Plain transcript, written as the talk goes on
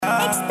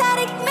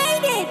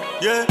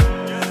Yeah,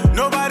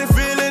 nobody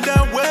feeling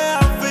the way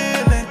I'm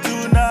feeling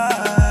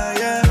tonight.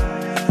 Yeah,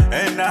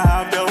 and I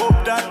have the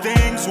hope that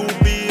things will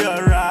be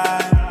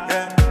alright.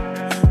 Yeah,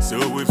 so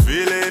we're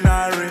feeling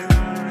irate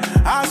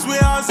as we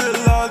hustle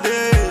all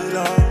day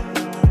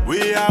long.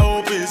 We are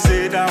hoping,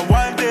 say that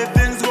one day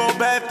things go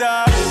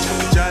better.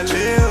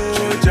 Jale,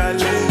 oh, jale,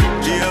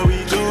 here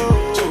we go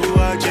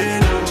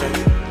again.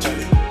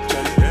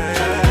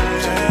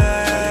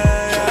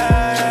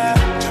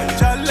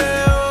 Jale,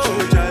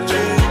 oh,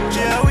 jale,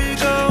 here we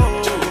go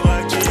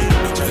again.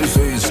 This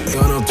is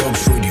Ghana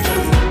Talks Radio,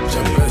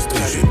 the best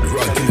station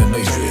rocking the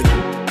nation.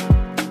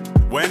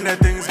 When the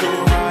things go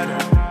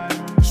harder,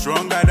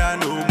 stronger than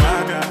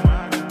Umaga.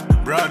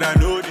 Brother,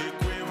 know the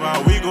quiver,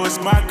 we go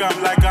smack 'em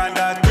like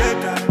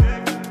Undertaker.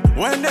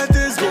 When the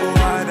things go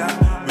harder,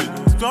 we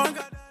go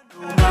stronger than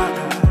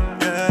Umaga.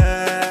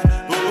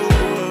 Yeah,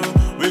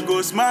 oh, we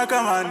go smack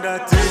 'em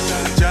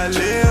Undertaker.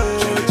 Jale, oh,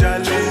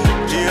 jale,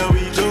 here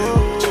we go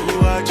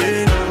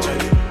again.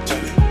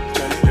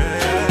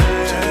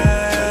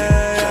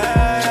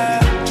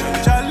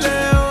 Jale,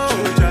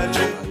 oh,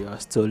 jale. You are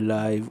still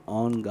live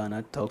on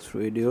Ghana Talks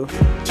Radio.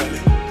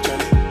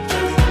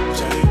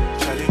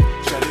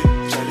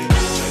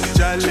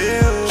 Jale,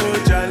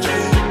 oh, jale,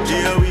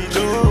 here we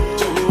go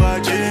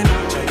again.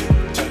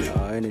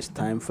 And it's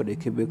time for the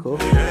cubicle.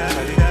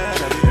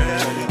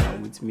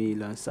 With me,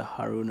 Lancer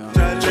Haruna.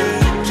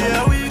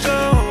 Here we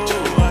go.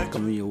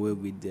 Coming your way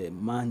with the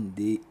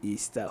Monday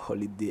Easter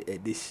holiday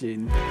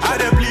edition. I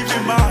don't believe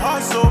in my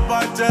hustle,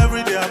 but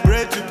every day I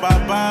pray to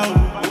Papa.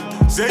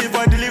 Say if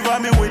I deliver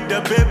me with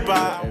the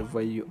paper.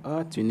 Wherever you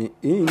are tuning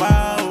in,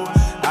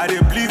 I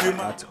don't believe in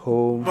my at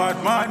home,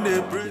 but man they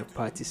the pray.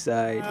 party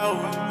side,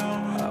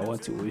 I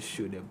want to wish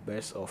you the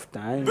best of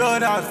time,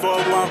 Build out for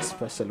my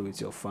especially with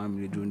your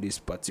family during this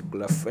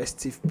particular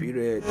festive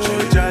period.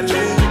 Jale.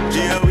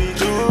 Here we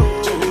go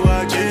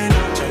again.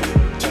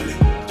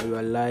 You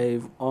are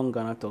live on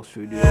Ghana Talks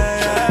Radio,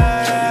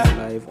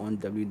 live on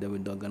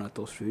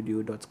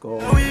www.ghanatalksradio.com.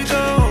 Here we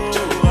go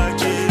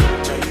again.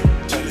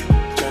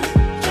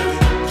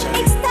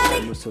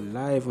 I'm also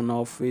live on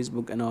our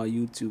Facebook and our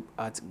YouTube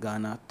at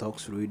Ghana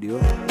Talks Radio.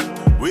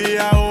 We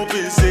are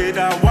hoping, say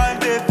that one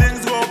day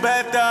things go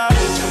better.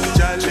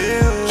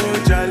 Jale,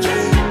 oh, jale,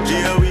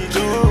 here we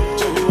go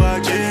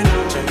again.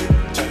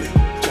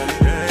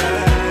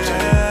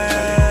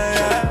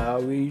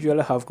 We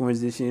usually have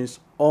conversations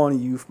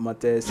on youth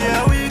matters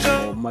Here we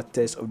go. or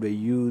matters of the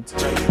youth,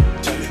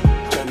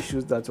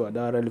 issues that are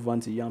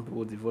relevant to young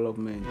people's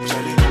development.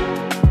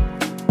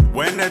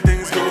 When the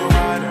things go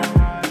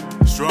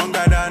harder,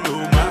 stronger than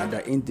Umaga.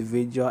 The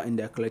individual and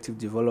their collective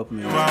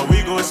development, But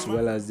we go as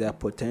well as their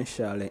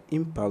potential and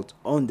impact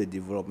on the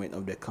development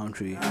of the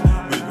country.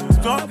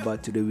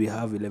 But today we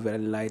have a very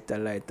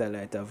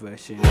lighter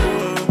version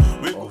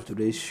of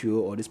today's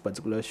show, or this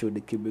particular show,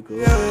 The Cubicle,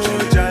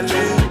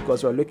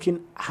 because we're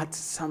looking at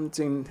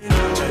something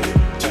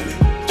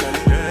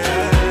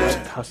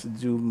that has to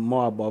do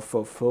more about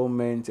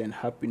fulfillment and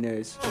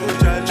happiness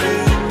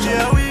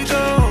Here we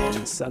go.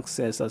 and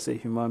success as a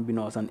human being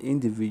or as an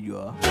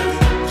individual.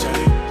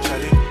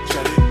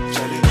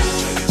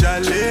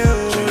 Jale,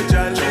 oh,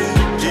 jale,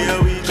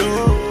 here we go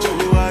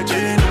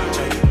again.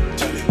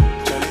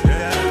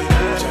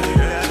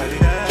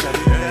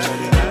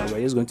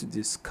 We're just going to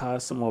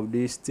discuss some of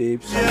these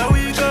tips, Here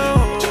we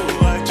go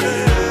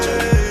again.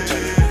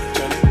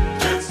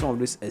 some of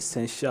these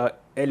essential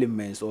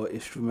elements or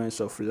instruments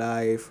of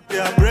life We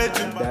are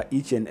breaking back that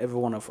each and every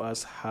one of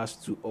us has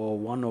to, or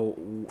one or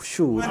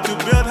should, to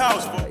build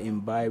house for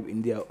imbibe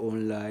in their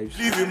own lives,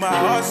 leaving my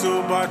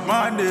hustle, but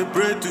man they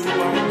pray to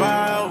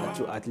Papa.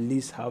 to at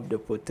least have the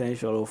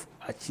potential of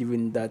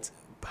achieving that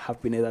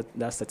happiness,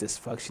 that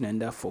satisfaction, and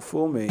that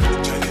fulfillment.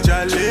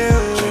 Jale,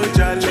 oh,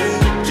 jale,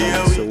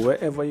 here we So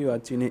wherever you are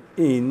tuning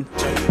in, I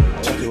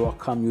want to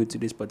welcome you to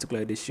this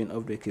particular edition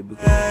of the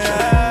Cubicle,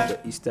 the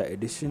Easter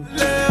edition.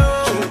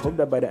 I hope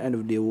that by the end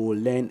of the day we will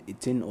learn a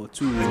thing or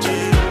two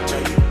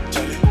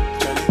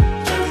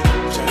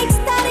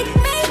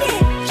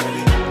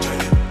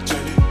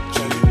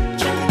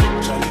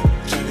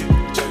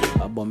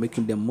about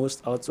making the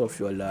most out of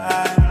your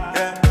life.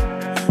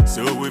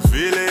 So we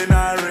feeling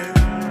irate.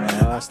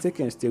 Stay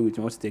and stay with me.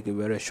 I want to take a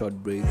very short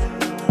break.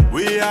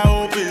 We are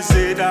hoping,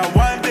 say that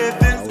one day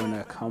things When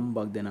I come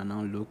back, then I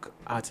now look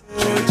at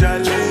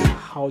Jale.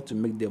 how to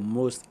make the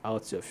most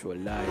out of your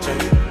life.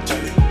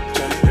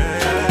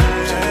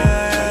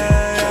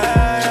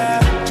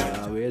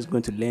 We're just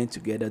going to learn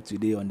together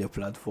today on the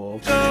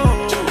platform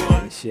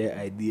and share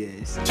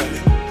ideas.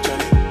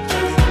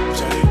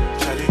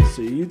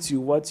 So you two,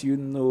 what you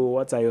know,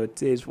 what are your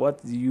tastes,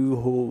 what do you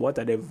hold, what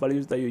are the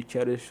values that you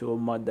cherish so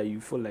much that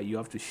you feel like you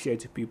have to share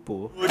to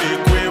people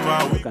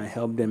who can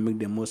help them make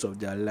the most of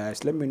their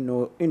lives? Let me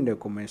know in the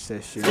comment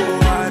section,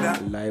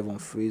 live on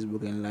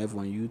Facebook and live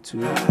on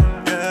YouTube.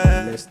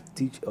 Let's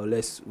teach or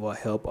let's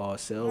help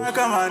ourselves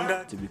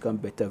to become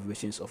better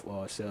versions of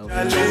ourselves.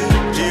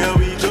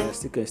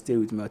 Yes, you can stay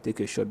with me. I'll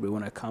take a short break.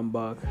 When I come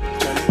back,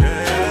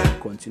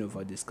 continue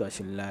our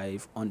discussion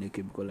live on the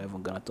Cubicle Live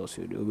on Ghana Talks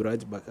Radio. We'll be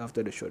right back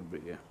after the short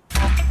break.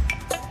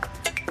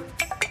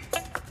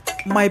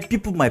 My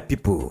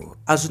people,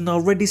 as you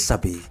already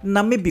sabi,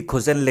 na me be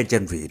cousin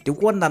legendary, the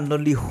one and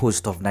only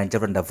host of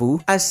Nigeria Rendezvous.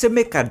 I say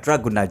make a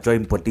drag on a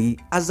join body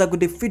as I go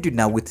to feed you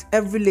now with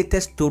every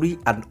latest story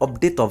and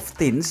update of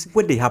things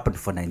when they happen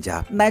for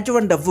Nigeria. Nigeria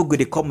Rendezvous go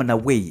to come on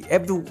away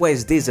every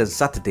Wednesdays and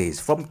Saturdays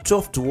from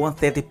 12 to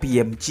 1:30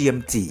 p.m.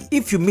 GMT.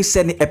 If you miss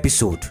any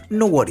episode,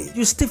 no worry,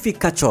 you still fit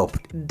catch up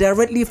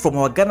directly from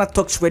our Ghana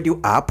Talks Radio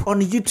app on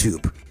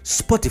YouTube,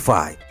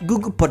 Spotify,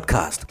 Google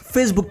Podcast,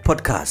 Facebook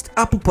Podcast,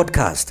 Apple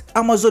Podcast,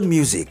 Amazon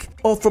Music,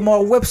 or from our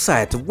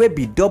website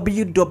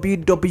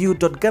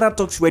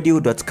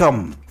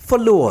www.ghanatalksradio.com.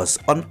 Follow us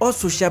on all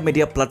social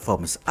media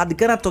platforms at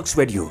Ghana Talks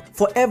Radio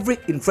for every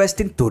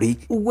interesting story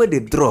where they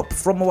drop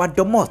from our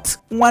domot.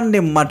 One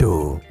name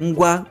Mado,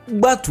 Ngwa,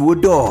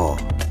 Batuodo.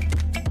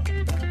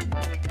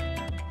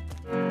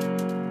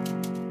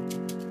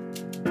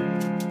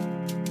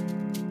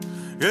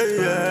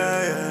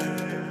 Yeah.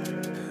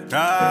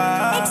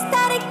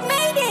 Ecstatic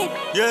made it.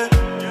 Yeah,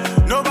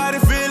 nobody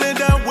feeling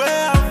the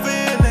way I'm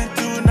feeling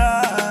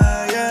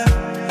tonight.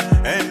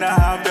 Yeah, and I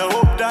have the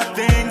hope that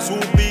things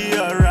will be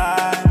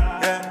alright.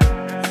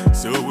 Yeah,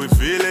 so we're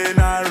feeling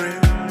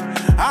irate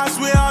as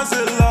we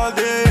hustle all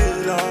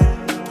day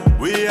long.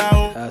 We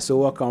are. So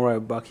welcome right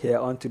back here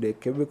onto the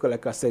Cubicle.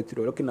 Like I said,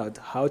 today we're looking at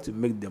how to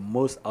make the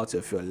most out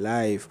of your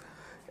life.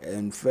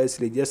 And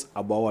firstly, just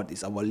about what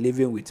is about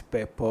living with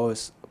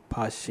purpose,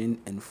 passion,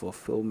 and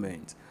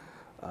fulfillment.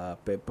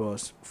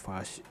 Purpose,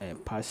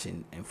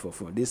 passion, and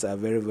fulfillment. These are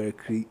very, very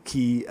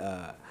key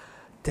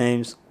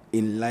terms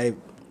in life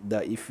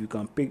that if you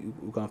can pick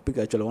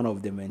actually one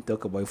of them and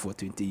talk about it for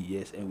 20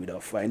 years and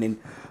without finding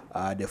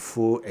the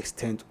full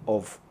extent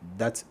of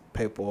that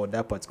purpose or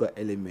that particular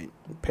element,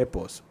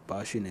 purpose,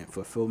 passion, and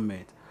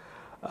fulfillment.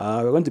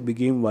 We're going to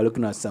begin by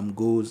looking at some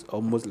goals,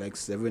 almost like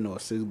 7 or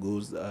 6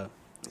 goals,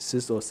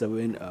 6 or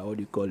 7,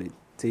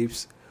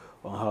 tips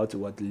on how to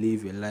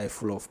live a life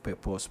full of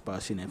purpose,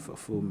 passion, and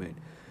fulfillment.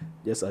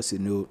 Just as you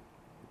know,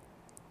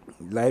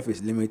 life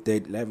is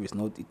limited. Life is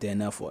not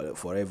eternal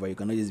forever. You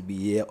cannot just be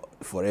here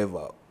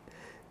forever.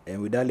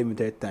 And with that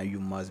limited time, you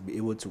must be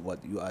able to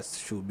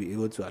should be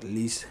able to at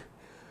least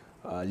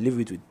live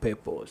it with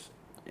purpose.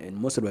 And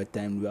most of the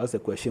time, we ask the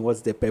question,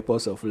 "What's the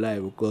purpose of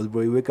life?" Because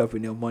bro, you wake up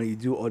in the morning, you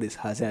do all this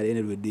hustling. At the end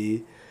of the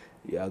day,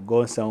 you are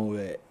going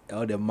somewhere.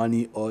 All the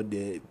money, all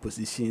the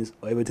positions,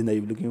 or everything that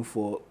you're looking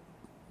for.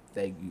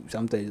 Like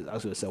sometimes you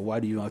ask yourself, why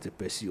do you have to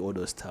pursue all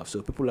those stuff?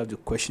 So people have to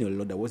question a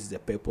lot that what is the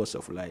purpose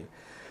of life?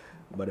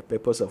 But the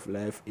purpose of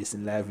life is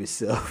in life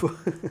itself.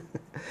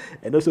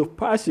 And also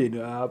passion.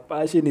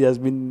 Passion has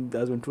been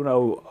thrown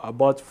out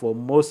about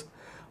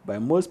by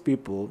most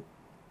people,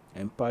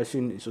 and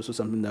passion is also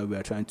something that we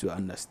are trying to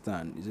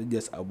understand. Is it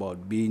just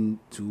about being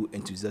too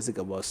enthusiastic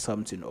about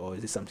something, or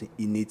is it something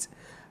innate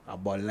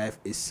about life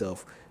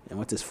itself? And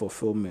what is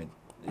fulfillment?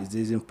 Is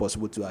it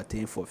impossible to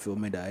attain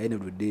fulfillment? At the end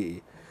of the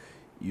day,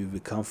 you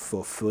become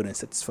fulfilled and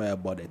satisfied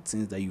about the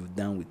things that you've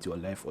done with your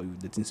life or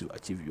the things you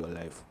achieve in your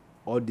life.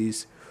 All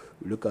these,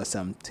 we look at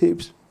some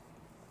tips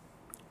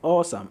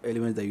or some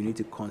elements that you need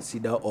to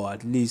consider, or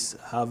at least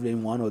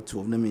having 1 or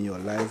 2 of them in your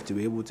life to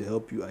be able to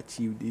help you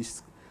achieve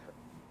these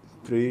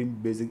 3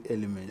 basic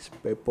elements: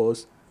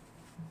 purpose,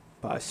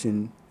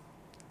 passion,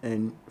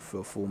 and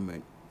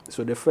fulfillment.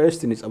 So the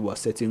first thing is about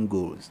setting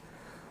goals.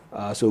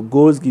 So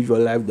goals give your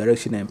life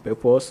direction and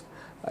purpose.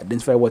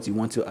 Identify what you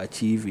want to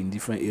achieve in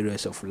different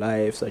areas of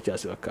life, such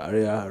as your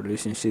career,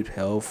 relationship,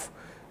 health,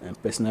 and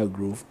personal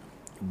growth.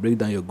 Break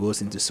down your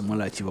goals into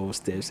smaller achievable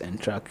steps and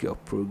track your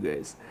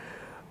progress.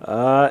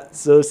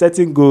 So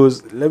setting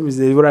goals, let me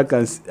see whether I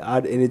can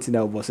add anything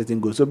about setting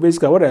goals. So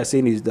basically what I'm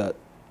saying is that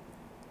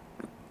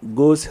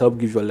goals help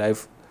give your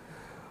life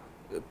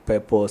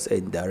purpose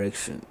and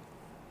direction.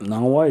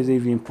 Now, why is it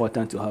even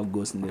important to have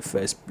goals in the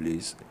first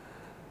place?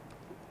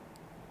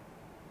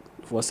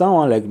 For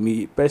someone like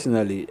me,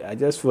 personally, I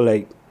just feel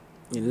like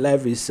in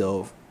life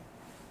itself,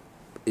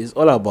 it's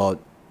all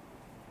about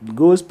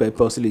goals.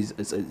 Purposely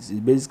is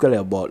basically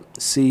about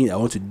saying, I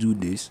want to do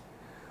this,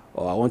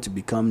 or I want to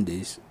become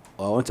this,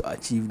 or I want to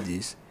achieve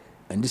this,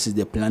 and this is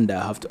the plan that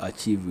I have to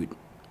achieve it.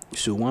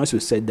 So once you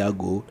set that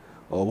goal,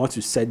 or once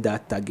you set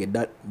that target,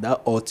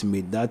 that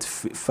ultimate, that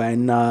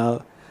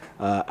final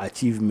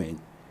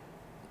achievement,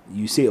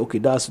 you say, okay,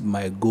 that's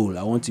my goal.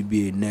 I want to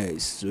be a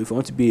nurse. So if I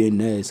want to be a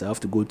nurse, I have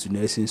to go to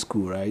nursing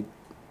school, right?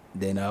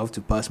 Then I have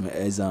to pass my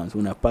exams.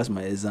 When I pass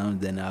my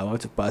exams, then I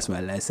want to pass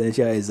my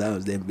licensure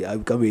exams. Then I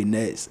become a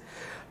nurse.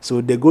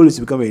 So the goal is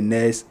to become a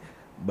nurse,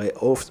 But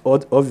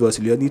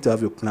obviously, you need to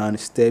have a plan,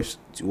 steps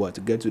to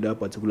get to that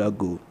particular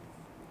goal.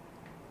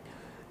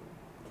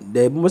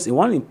 The most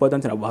one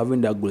important thing about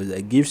having that goal is that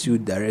it gives you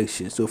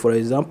direction. So, for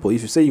example,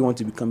 if you say you want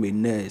to become a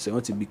nurse, you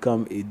want to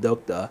become a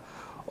doctor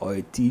or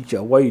a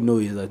teacher, what you know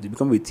is that to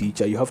become a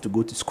teacher, you have to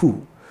go to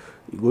school.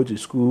 You go to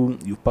school,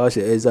 you pass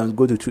your exams,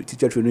 go to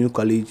teacher training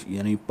college,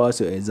 you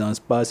pass your exams,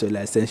 pass your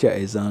licensure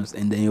exams,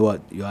 and then you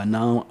are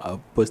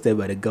now posted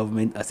by the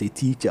government as a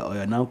teacher, or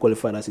you are now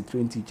qualified as a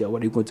trained teacher,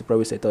 whether you go to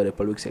private sector or the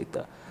public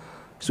sector.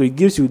 So it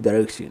gives you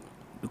direction,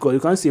 because you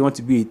can't say you want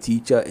to be a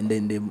teacher and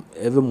then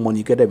every morning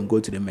you get up and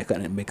go to the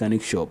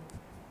mechanic shop.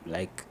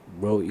 Like,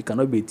 bro, you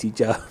cannot be a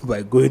teacher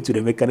by going to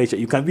the mechanic shop.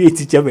 You can be a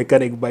teacher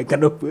mechanic, but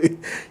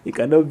you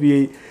cannot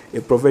be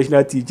a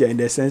professional teacher in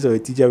the sense of a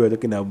teacher we're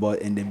talking about,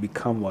 and then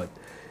become what?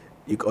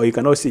 Or you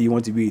cannot say you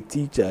want to be a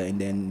teacher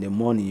and then in the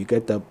morning you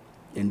get up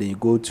and then you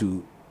go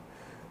to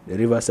the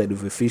riverside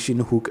with a fishing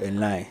hook and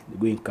line. You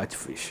go and catch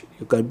fish.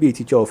 You can be a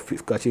teacher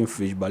of catching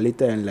fish, but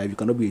later in life you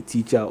cannot be a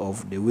teacher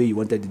of the way you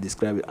wanted to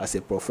describe it as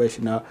a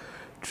professionally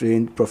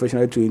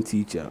trained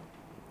teacher.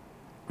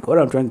 What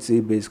I'm trying to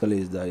say basically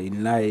is that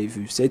in life, if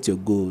you set your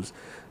goals,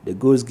 the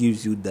goals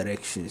gives you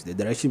directions. The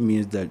direction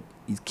means that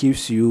it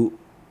keeps you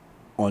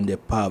on the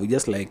path.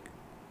 Just like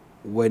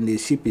when the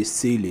ship is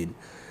sailing,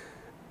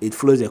 it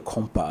flows a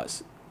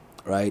compass,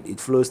 right? It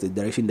flows the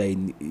direction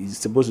that it's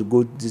supposed to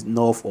go this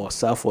north or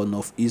south or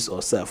northeast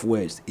or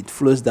southwest. It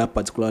flows that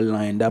particular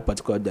line, that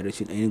particular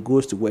direction, and it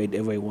goes to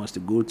wherever it wants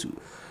to go to.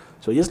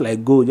 So just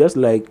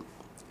like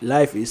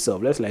life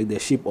itself, just like the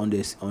ship on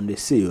the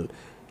sail,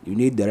 you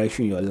need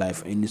direction in your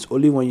life, and it's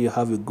only when you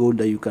have a goal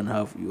that you can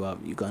have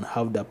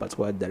that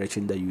particular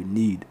direction that you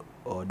need,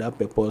 or that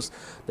purpose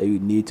that you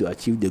need to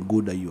achieve the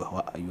goal that you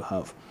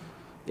have.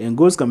 And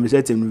goals can be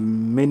set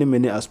in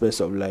many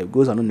aspects of life.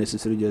 Goals are not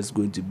necessarily just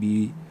going to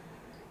be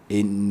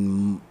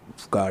in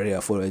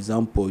career. For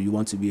example, you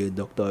want to be a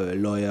doctor, or a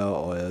lawyer,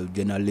 or a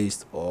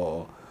journalist,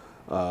 or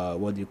a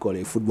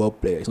football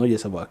player. It's not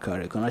just about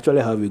career. You can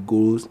actually have a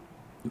goals,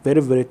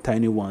 very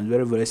tiny ones,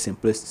 very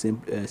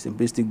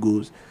simplistic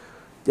goals.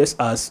 Just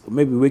as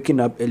maybe waking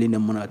up early in the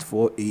morning at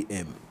 4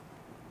 a.m.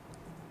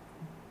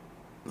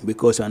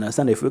 Because you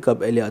understand, if you wake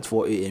up early at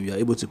 4 a.m., you are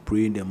able to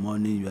pray in the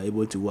morning, you are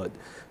able to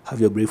have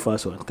your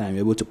breakfast on time,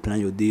 you're able to plan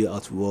your day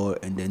out well,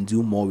 and then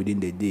do more within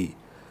the day.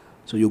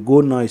 So your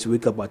goal now is to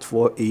wake up at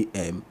 4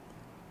 a.m.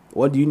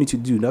 What do you need to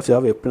do? You have to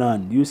have a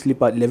plan. Do you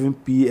sleep at 11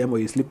 p.m. or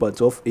you sleep at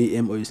 12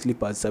 a.m. or you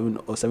sleep at 7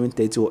 or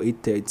 7:30 or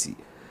 8:30?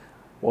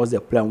 What's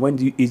the plan? When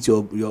do you eat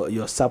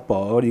your supper,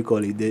 or what do you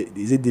call it?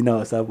 Is it dinner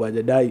or supper?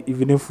 That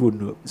evening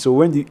food, no? So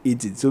when do you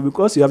eat it? So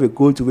because you have a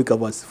goal to wake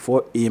up at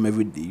 4 a.m.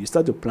 every day, you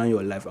start to plan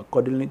your life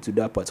accordingly to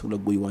that particular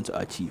goal you want to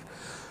achieve.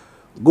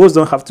 Goals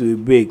don't have to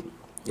be big,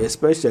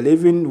 especially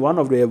even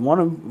one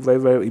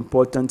very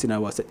important thing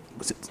about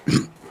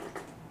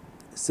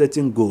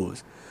setting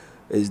goals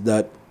is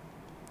that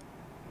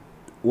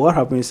what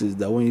happens is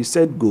that when you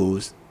set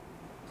goals,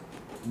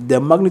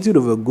 the magnitude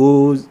of a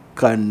goal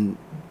can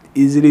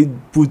easily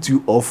put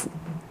you off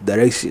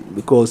direction.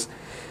 Because,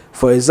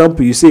 for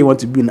example, you say you want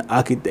to be an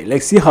architect.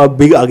 Like, see how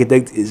big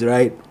architect is,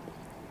 right?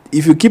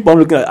 If you keep on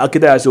looking at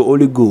architect as your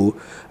only goal,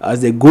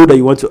 as the goal that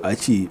you want to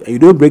achieve, and you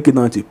don't break it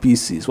down into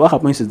pieces, what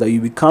happens is that you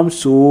become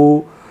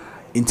so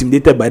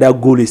intimidated by that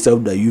goal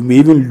itself that you may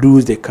even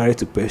lose the courage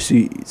to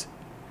pursue it.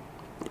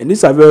 And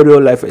these are very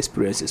real life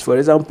experiences. For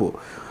example,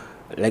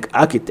 like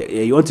architect,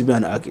 you want to be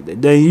an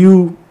architect, then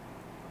you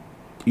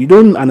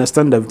don't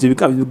understand that to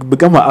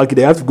become an architect,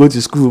 you have to go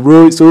to school,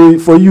 bro. So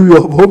for you,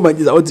 your whole mind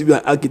is I want to be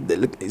an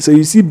architect. So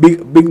you see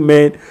big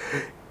men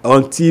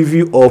on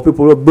TV or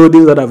people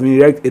buildings that have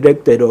been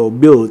erected or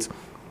built.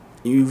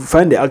 You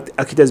find the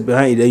architects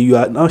behind it, and you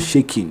are now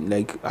shaking.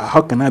 Like,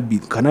 how can I be?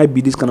 Can I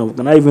be this kind of?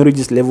 Can I even reach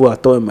this level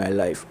at all in my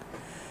life?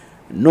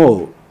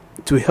 No.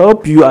 To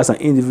help you as an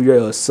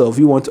individual yourself,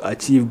 you want to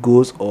achieve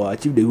goals or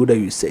achieve the goal that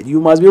you set, you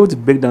must be able to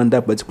break down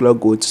that particular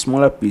goal to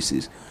smaller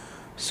pieces.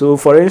 So,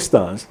 for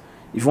instance,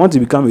 if you want to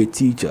become a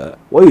teacher,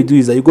 what you do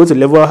is that you go to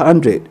level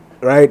 100,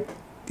 right?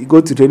 You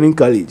go to training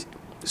college.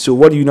 So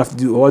what do you have to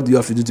do? What do you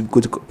have to do to go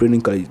to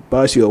training college?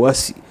 Pass your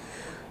WASI.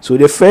 So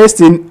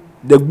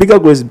the bigger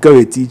goal is to become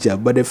a teacher,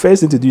 but the first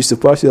thing to do is to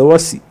pass your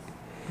WASI.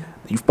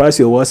 You've passed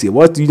your WASI.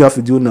 What do you have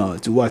to do now?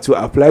 To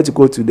apply to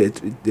go to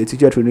the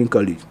teacher training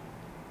college.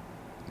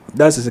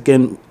 That's the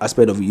second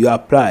aspect of it. You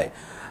apply.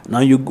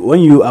 Now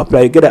when you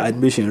apply, you get an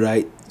admission,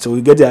 right? So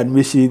you get the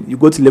admission, you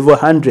go to level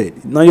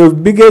 100. Now your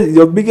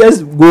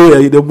biggest goal,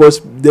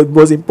 the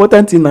most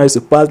important thing now is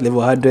to pass level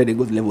 100 and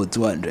go to level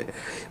 200.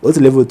 Go to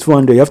level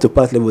 200, you have to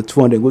pass level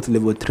 200 and go to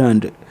level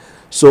 300.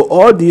 So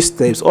all these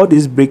steps, all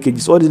these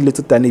breakages, all these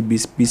little tiny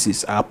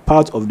pieces are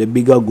part of the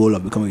bigger goal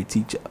of becoming a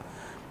teacher.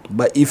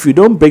 But if you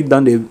don't break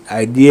down the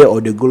idea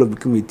or the goal of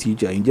becoming a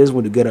teacher, you just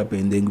want to get up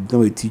and then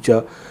become a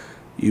teacher,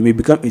 you may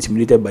become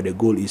intimidated by the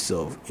goal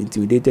itself.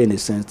 Intimidated in the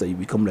sense that you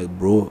become like,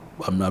 bro,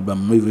 I'm not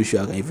even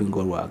sure I can even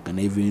go where I can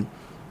even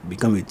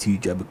become a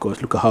teacher,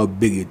 because look at how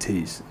big it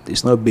is.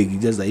 It's not big,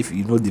 it's just that if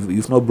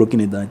you've not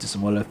broken it down into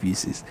smaller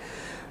pieces.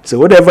 So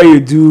whatever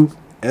you do,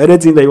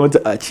 Anything that you want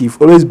to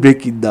achieve, always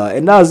break it down.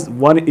 And that's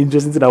one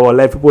interesting thing about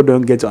life. People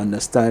don't get to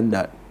understand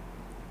that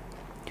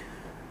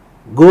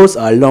goals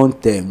are long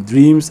term,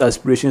 dreams,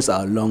 aspirations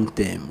are long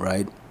term,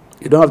 right?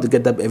 You don't have to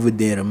get up every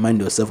day and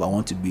remind yourself, I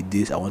want to be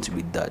this, I want to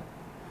be that.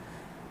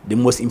 The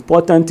most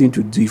important thing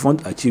to do if you want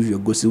to achieve your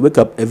goals is wake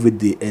up every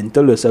day and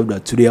tell yourself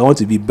that today I want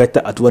to be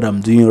better at what I'm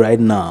doing right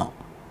now.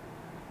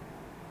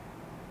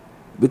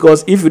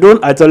 Because if you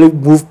don't actually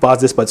move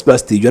past this particular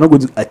stage, you're not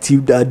going to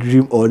achieve that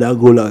dream or that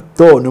goal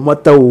at all, no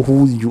matter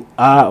who you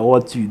are or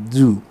what you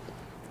do.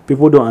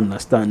 People don't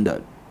understand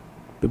that.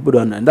 People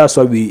don't, and that's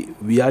why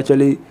we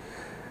actually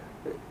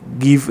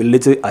give a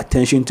little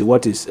attention to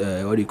what is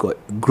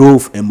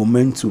growth and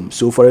momentum.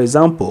 So, for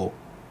example,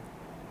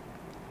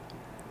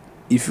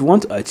 if you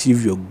want to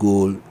achieve your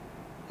goal,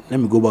 let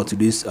me go back to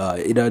this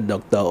either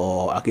doctor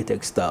or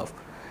architect stuff,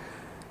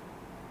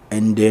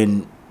 and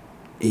then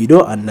you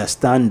don't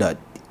understand that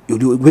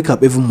you wake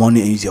up every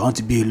morning and you say, I want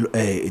to be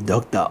a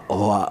doctor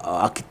or an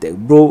architect.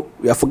 Bro,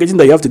 we are forgetting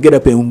that you have to get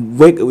up and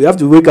we have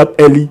to wake up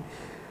early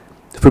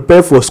to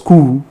prepare for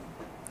school,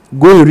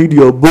 go and read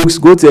your books,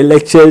 go to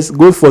lectures,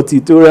 go for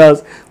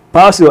tutorials,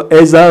 pass your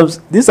exams.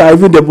 These are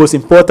even the most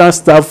important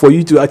stuff for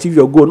you to achieve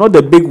your goal, not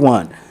the big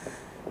one,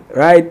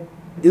 right?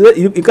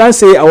 You can't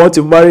say I want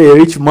to marry a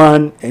rich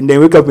man and then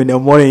wake up in the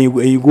morning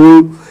and you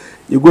go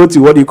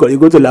to what you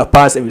go to La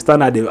Paz and we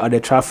stand at the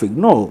traffic.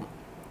 No.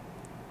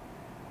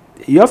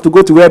 You have to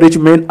go to where rich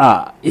men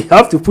are. You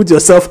have to put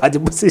yourself at the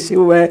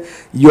position where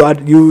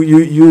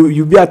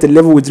you be at a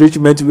level with rich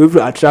men to be able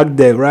to attract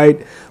them,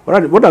 right?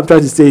 What I'm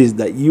trying to say is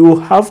that you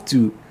have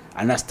to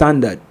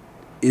understand that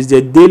it's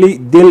the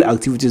daily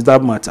activities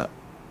that matter.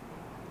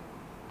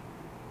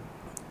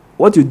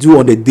 What you do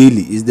on the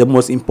daily is the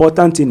most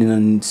important thing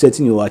in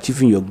setting or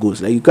achieving your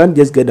goals. Like, you can't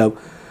just get up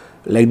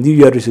like New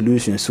Year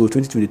resolution. So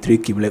 2023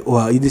 keep like,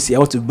 oh, this year I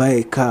want to buy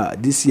a car.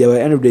 This year, at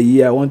the end of the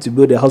year, I want to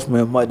build a house for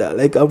my mother.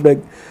 Like, I'm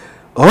like,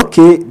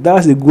 okay,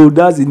 that's a goal.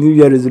 That's a New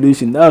Year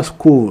resolution. That's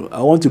cool.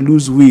 I want to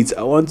lose weight.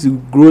 I want to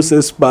grow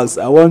 6 packs.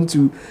 I want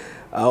to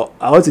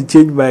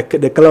change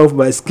the color of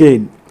my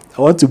skin.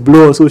 I want to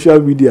blow on social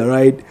media,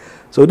 right?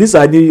 So these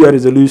are New Year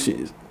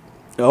resolutions.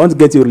 I want to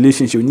get a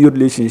new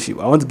relationship.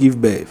 I want to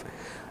give birth.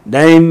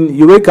 Then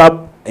you wake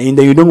up and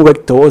then you don't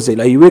work towards it.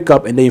 Like, you wake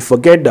up and then you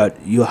forget that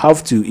you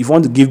have to, if you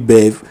want to give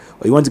birth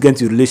or you want to get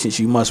into a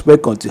relationship, you must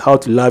work on how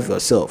to love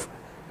yourself.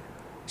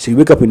 So you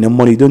wake up in the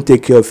morning, you don't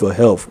take care of your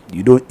health,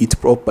 you don't eat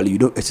properly, you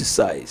don't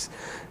exercise,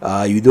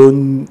 you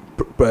don't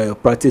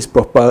practice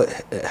proper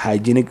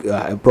hygienic,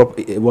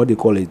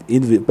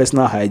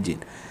 personal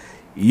hygiene.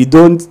 You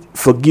don't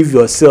forgive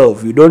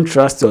yourself, you don't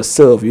trust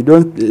yourself, you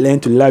don't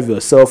learn to love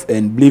yourself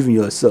and believe in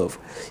yourself.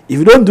 If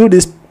you don't do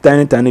this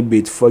tiny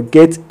bit,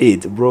 forget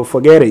it, bro.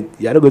 Forget it.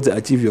 You're not going to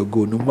achieve your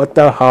goal, no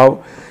matter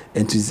how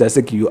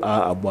enthusiastic you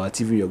are about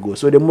achieving your goal.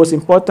 So the most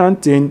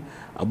important thing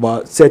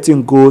about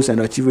setting goals and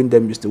achieving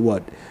them is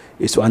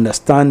to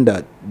understand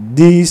that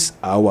these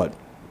are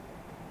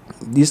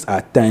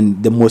tiny.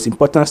 The most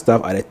important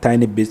stuff are the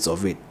tiny bits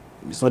of it.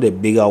 It's not a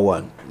bigger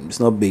one. It's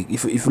not big.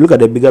 If you look at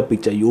the bigger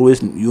picture,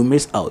 you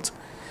miss out,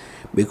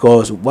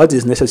 because what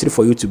is necessary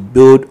for you to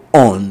build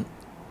on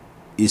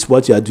is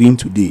what you are doing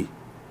today,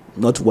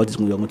 not what is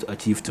you're going to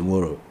achieve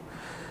tomorrow.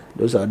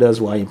 That's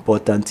why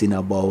important thing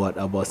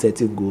about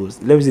setting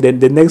goals. Let me see. Then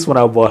the next one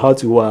about how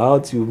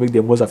to make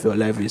the most of your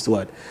life is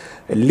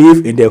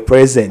live in the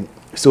present.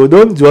 So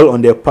don't dwell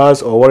on the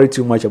past or worry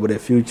too much about the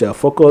future.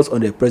 Focus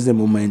on the present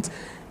moment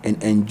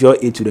and enjoy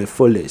it to the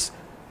fullest.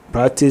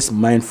 Practice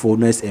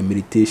mindfulness and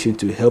meditation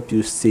to help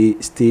you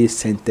stay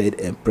centered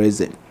and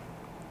present.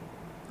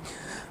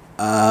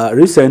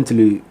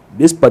 Recently,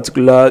 this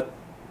particular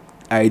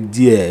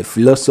idea,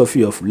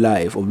 philosophy of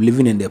life, of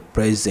living in the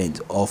present,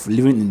 of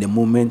living in the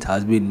moment,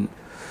 has been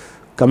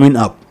coming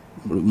up.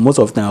 Most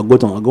of the time,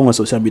 I go on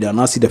social media and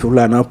I see the people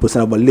are now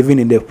posting about living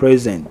in the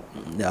present,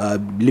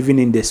 living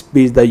in the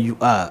space that you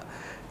are,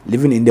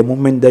 living in the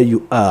moment that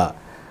you are.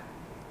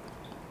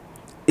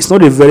 It's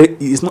not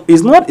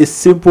a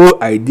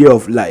simple idea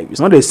of life. It's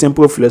not a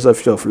simple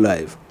philosophy of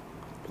life,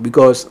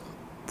 because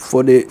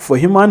for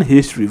human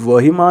history,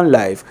 for human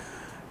life,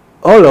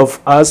 all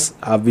of us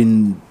have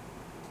been,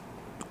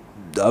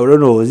 I don't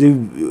know,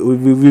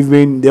 we've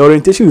been, the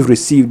orientation we've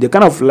received, the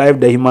kind of life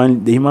the human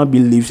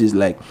being lives is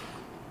like,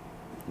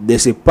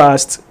 there's a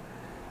past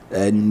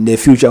and the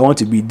future. I want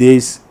to be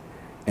this,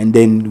 and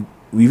then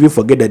we even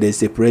forget that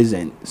there's a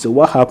present. So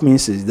what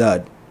happens is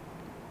that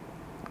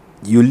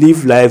you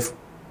live life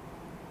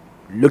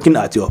looking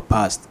at your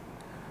past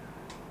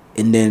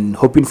and then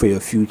hoping for your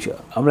future.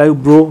 I'm like,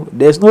 bro,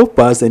 there's no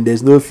past and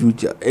there's no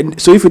future. And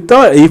so if you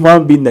tell a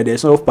human being that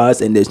there's no past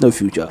and there's no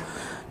future,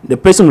 the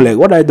person will like,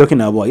 what are you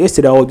talking about?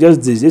 Yesterday I was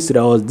just this, yesterday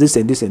I was this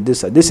and this and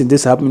this, this and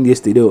this happened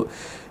yesterday,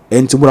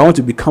 and tomorrow I want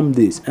to become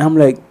this. And I'm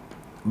like,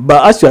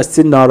 but as you are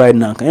sitting down right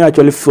now, can you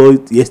actually feel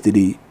it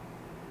yesterday?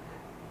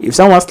 If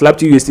someone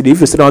slapped you yesterday, if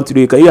you sit down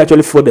today, can you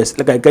actually feel this?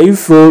 Like, can you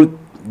feel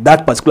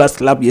that particular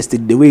slap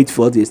yesterday the way it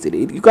felt yesterday?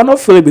 You cannot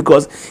feel it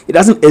because it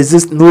doesn't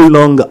exist no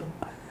longer.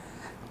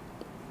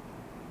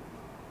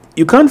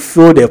 you can't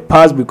feel the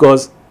past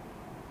because,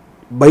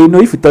 but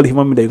if you tell the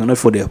human being that you cannot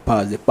feel the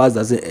past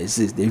doesn't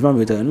exist. The human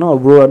being tell you, no,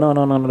 bro,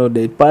 no,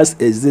 the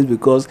past exists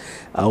because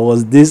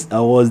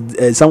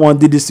someone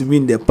did this to me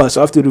in the past,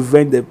 so I have to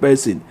revenge the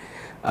person.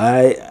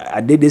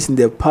 I did this in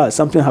the past,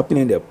 something happened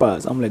in the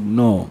past. I'm like,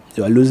 no,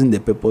 you are losing the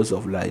purpose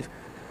of life.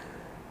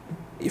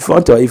 If you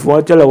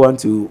actually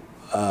want to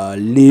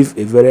live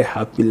a very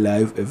happy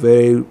life, a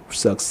very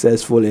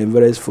successful and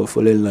very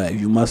fulfilling life,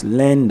 you must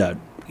learn that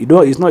you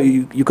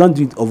can't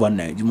do it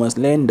overnight. You must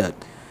learn that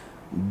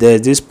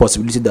there's this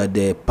possibility that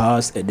the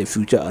past and the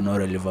future are not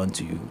relevant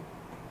to you.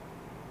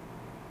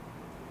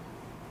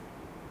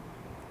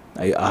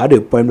 I had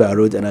a poem that I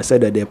wrote, and I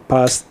said that the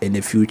past and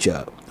the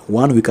future,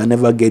 one we can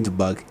never get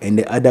back, and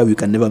the other we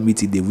can never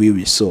meet it the way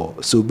we saw.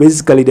 So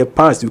basically, the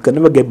past, you can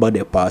never get back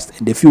the past,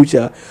 and the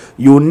future,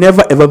 you will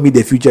never ever meet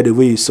the future the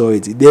way you saw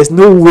it. There's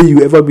no way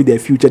you ever meet the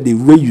future the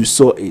way you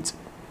saw it.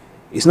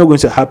 It's not going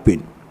to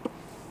happen.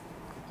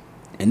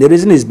 And the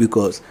reason is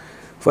because,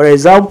 for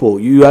example,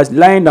 you are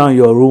lying down in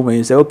your room and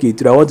you say, okay,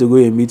 today I want to go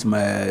and meet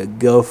my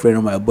girlfriend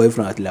or my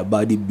boyfriend at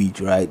Labadi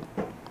Beach, right?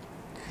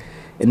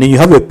 And then you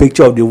have a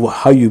picture of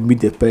how you meet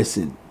the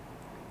person.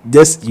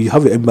 Just you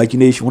have an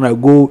imagination. When I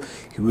go,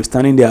 he was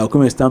standing there. I'll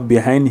come and stand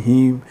behind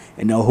him,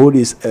 and I'll hold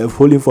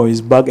him from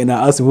his back, and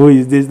I ask him, who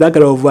is this? That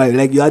kind of vibe.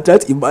 Like, you are trying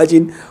to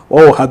imagine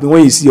what will happen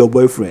when you see your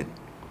boyfriend.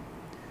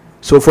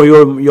 So for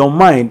your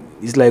mind,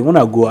 it's like when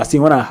I go,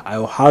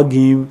 I'll hug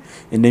him,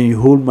 and then you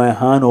hold my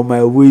hand on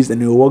my waist,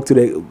 and you walk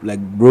to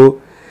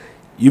bro,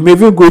 you may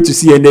even go to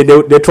see, and then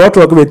the truck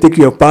come and take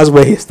you past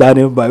where he's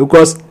standing by,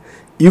 because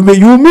you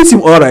meet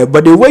him alright,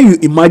 but the way you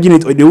imagine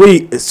it or the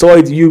way you saw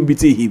it, you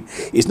meeting him,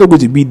 it's not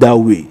going to be that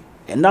way.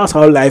 And that's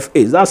how life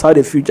is. That's how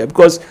the future,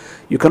 because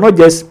you cannot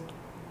meet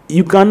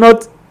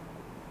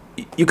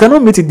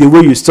it the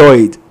way you saw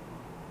it.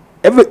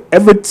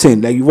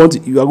 Everything, like you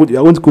are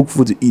going to cook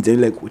food to eat, and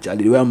you're like,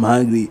 Charlie, the way I'm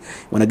hungry,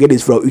 when I get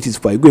this food, I'll eat it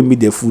for you. Go and meet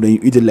the food, and you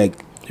eat it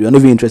like you are not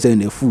even interested in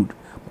the food,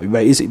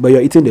 but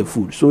you're eating the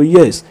food. So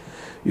yes,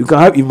 you can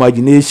have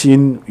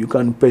imagination, you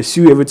can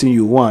pursue everything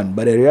you want,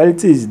 but the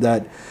reality is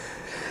that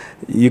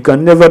you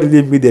can never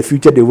really meet the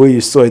future the way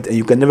you saw it, and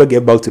you can never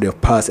get back to the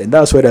past. And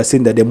that's why they're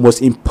saying that the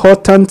most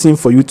important thing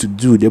for you to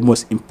do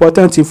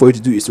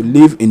is to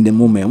live in the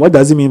moment. What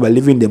does it mean by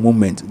living in the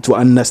moment? To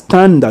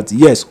understand that,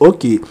 yes,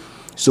 okay,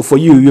 so for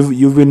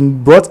you've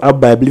been brought up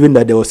by believing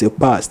that there was a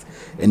past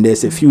and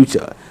there's a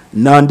future.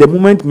 Now the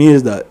moment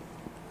means that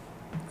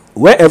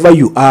wherever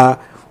you are,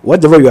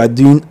 whatever you are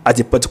doing at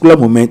a particular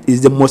moment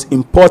is the most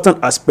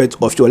important aspect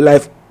of your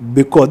life,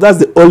 because that's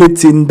the only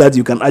thing that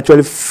you can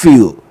actually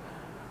feel.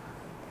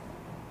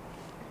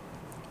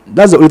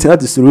 That's the only thing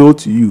that is real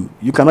to you.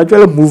 You can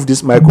actually move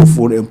this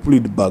microphone and pull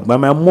it back. But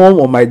my mom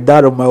or my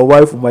dad or my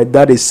wife or my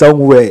dad is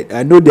somewhere.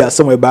 I know they are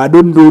somewhere, but I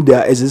don't know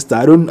their existence.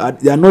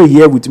 They are not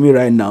here with me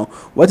right now.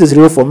 What is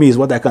real for me is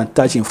what I can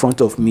touch in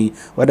front of me,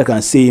 what I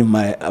can say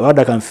what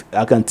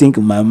I can think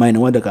in my mind,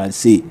 and what I can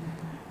say.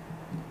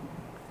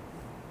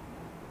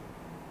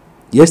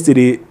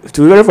 Yesterday,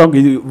 to be very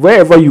frank,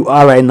 wherever you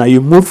are right now,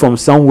 you moved from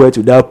somewhere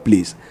to that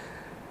place.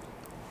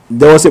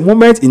 There was a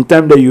moment in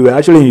time that you were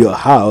actually in your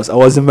house. I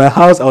was in my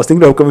house. I was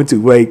thinking of coming to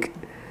work.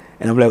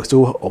 And I'm like,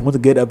 so I want to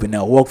get up and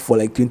I walk for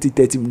like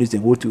 20-30 minutes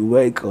and go to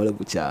work. I'm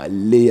like,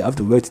 Charlie, I have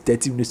to wait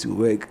 30 minutes to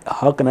work.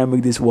 How can I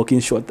make this walking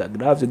shorter?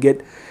 I have to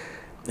get...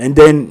 And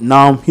then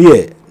now I'm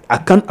here. I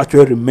can't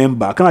actually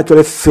remember. I can't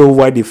actually feel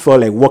why they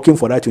felt like walking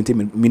for that 20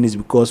 minutes,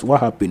 because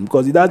what happened?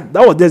 Because that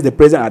was just the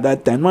present at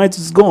that time. Now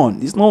it's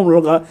gone. It's no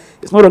longer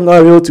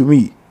real to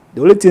me.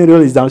 The only thing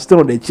real is that I'm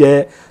still on the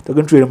chair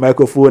talking through the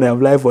microphone, and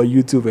I'm live on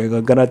YouTube and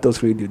on Ghana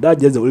Talks Radio.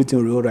 That's just the only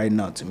thing real right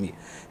now to me.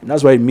 And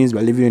that's what it means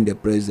by living in the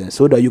present,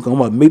 so that you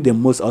can make the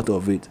most out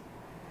of it.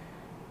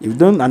 If you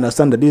don't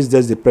understand that this is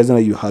just the present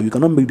that you have, you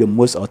cannot make the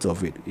most out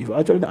of it. If you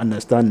actually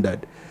understand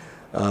that,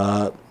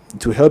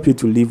 to help you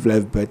to live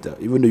life better,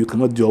 even though you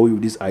cannot do away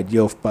with this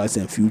idea of past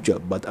and future,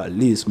 but at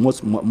least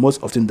most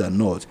often than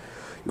not,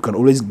 you can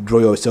always draw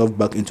yourself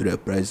back into the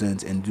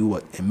present and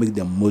make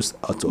the most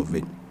out of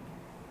it.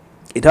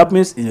 It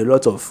happens in a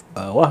lot of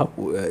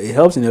it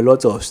helps in a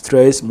lot of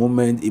stress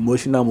moment,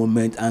 emotional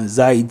moment,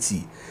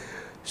 anxiety.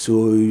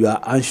 So you are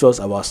anxious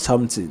about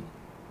something.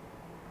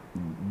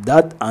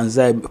 That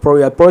anxiety,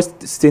 probably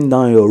sitting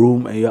down in your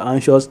room and you're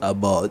anxious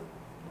about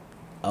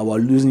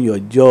losing your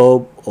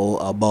job, or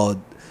about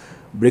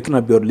breaking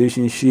up your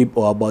relationship,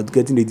 or about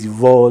getting a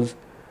divorce.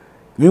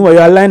 Meanwhile, you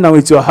are lying down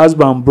with your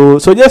husband, bro.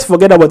 So just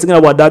forget about thinking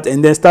about that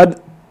and then start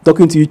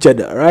talking to each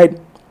other, right?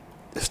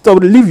 Stop,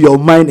 leave your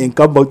mind and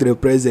come back to the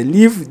present.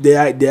 Leave the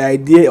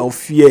idea of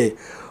fear,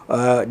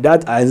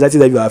 that anxiety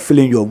that you are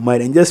feeling in your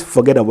mind, and just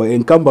forget about it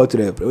and come back to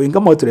the present. When you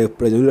come back to the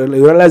present,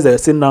 you realize that you're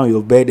sitting down on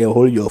your bed and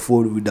holding your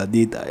phone with the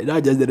data.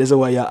 That's just the reason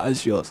why you're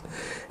anxious.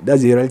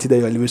 That's the reality that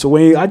you're living. So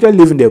when you actually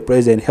live in the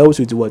present, it helps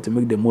you to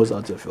make the most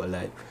out of your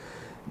life.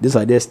 These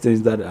are just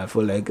things that I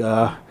feel like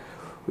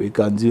we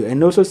can do.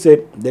 And also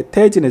said the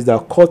third thing is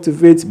that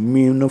cultivate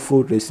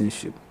meaningful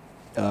relationships.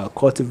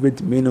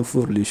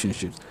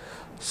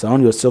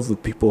 Surround yourself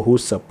with people who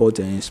support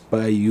and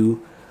inspire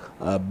you.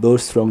 build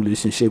strong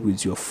relationship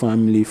with your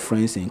family,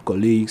 friends, and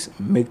colleagues.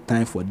 Make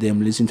time for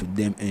them, listen to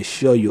them, and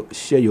share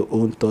your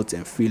own thoughts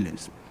and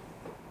feelings.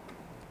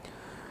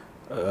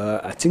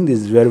 I think this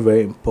is very,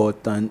 very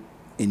important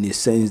in the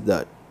sense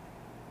that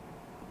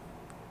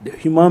the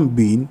human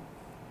being,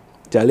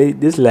 Charlie,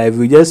 this life,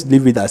 we just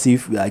live it as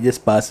if we are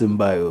just passing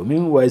by.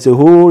 Meanwhile, it's a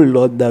whole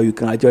lot that we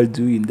can actually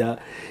do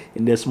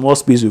in the small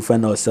space we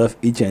find ourselves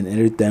each and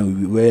every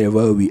time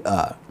wherever we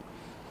are.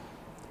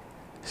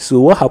 So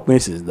what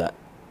happens is that,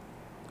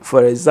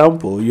 for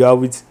example, you are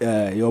with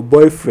your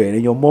boyfriend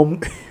and your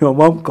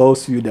mom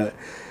calls you that,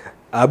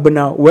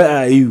 Abena, where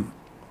are you?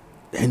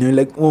 And you're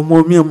like, oh,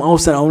 mommy, I'm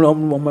outside. I'm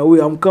on my way.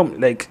 I'm coming.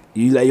 Like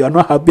you are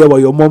not happy about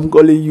your mom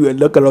calling you and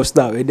that kind of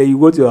stuff. And then you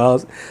go to your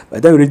house. By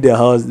the time you reach the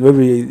house,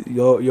 maybe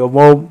your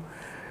mom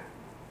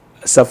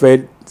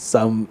suffered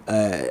some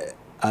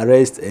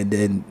arrest and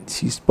then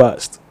she's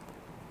passed.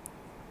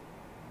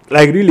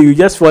 Like really, you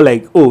just feel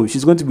like, oh,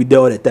 she's going to be there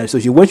all the time. So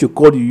when she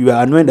called you, you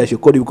are annoyed that she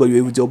called you because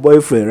you're with your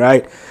boyfriend,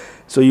 right?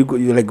 So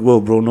you're like,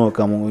 whoa, bro, no,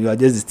 come on, you are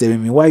just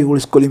disturbing me. Why are you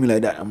always calling me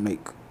like that? I'm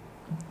like,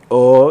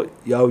 or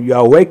you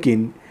are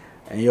working.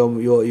 And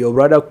your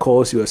brother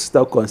calls your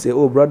sister and say,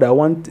 oh brother, I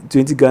want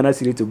 20 Ghana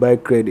cedi to buy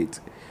credit.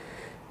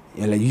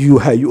 You're like, you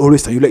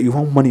always you like, you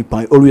want money,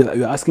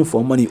 you're asking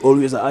for money,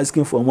 always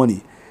asking for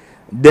money.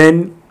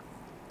 Then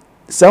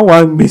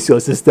someone meets your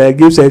sister,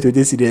 gives her 20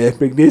 cedi,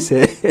 impregnates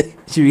her.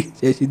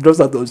 she drops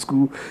out of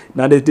school.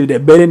 Now the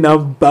burden now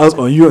bounce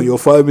on you and your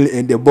family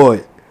and the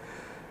boy.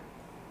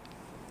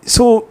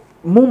 So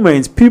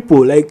moments,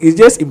 people, like, it's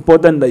just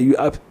important that you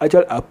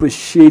actually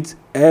appreciate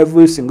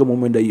every single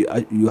moment that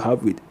you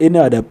have with any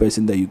other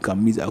person that you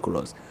can meet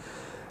across.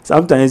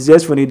 Sometimes it's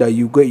just funny that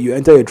you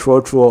enter a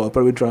trotro or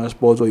public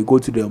transport, or you go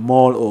to the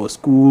mall or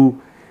school,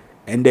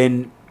 and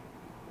then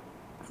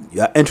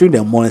you are entering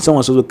the mall and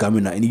someone's also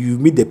coming out, and you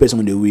meet the person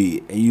on the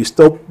way and you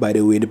stop by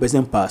the way, the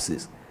person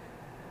passes.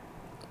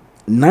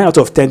 9 out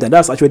of 10 times,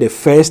 that's actually the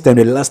first time,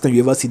 the last time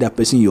you ever see that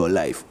person in your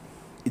life.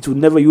 You'll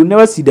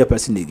never see that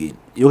person again.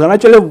 You can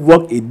actually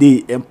walk a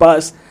day and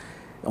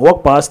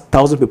walk past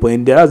 1,000 people,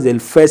 and that's the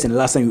first and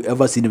last time you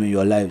ever see them in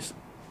your lives.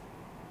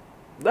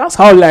 That's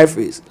how life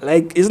is.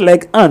 Like, it's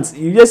like ants.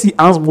 You just see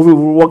ants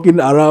walking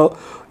around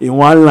in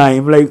one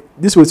line. Like,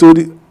 this was so.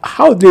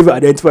 How do you even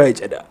identify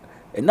each other?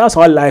 And that's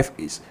how life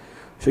is.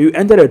 So you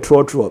enter the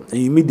trotro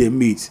and you meet the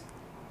mates,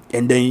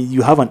 and then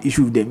you have an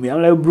issue with them.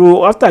 I'm like,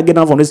 bro, after I get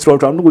out from this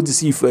trotro, I'm not going to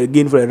see you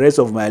again for the rest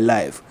of my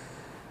life.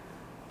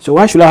 So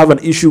why should I have an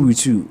issue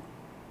with you?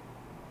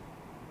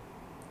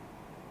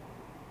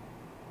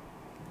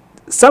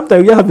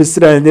 Sometimes you have to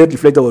sit and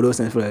reflect about those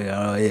things. Like,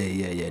 oh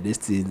yeah. This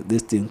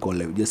thing called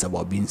like just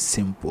about being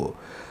simple.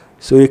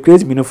 So it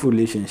creates meaningful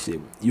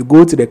relationship. You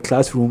go to the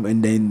classroom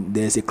and then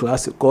there's a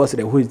class course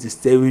who is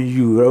disturbing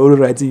you, or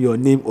writing your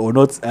name or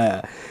not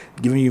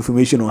giving you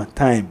information on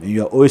time, and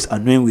you are always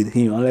annoying with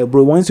him. I'm like,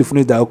 bro, once you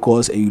finish that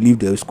course and you leave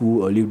the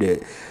school or leave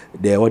the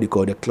what you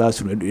call the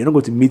classroom, you're not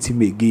going to meet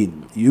him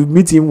again. You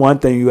meet him one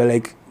time, you are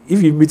like,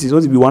 if you meet him, it's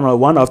going to be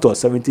one after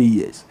 70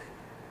 years.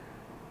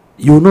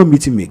 You will not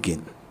meet him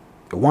again.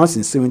 Once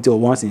in 70 or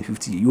once in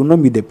 50, you will not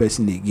meet the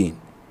person again.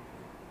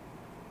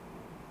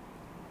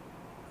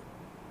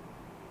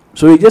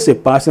 So it's just a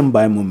passing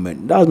by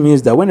moment. That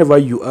means that wherever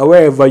you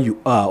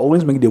are,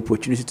 always make the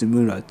opportunity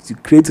to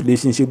create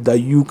relationship that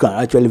you can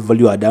actually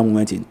value at that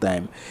moment in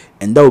time,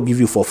 and that will give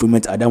you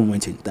fulfillment at that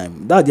moment in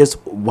time. That's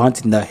just one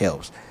thing that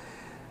helps.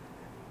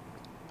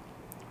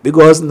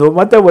 Because no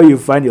matter where you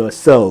find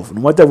yourself,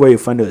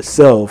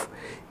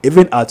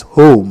 even at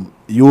home,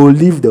 you will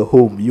leave the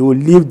home, you will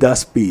leave that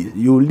space,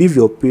 you will leave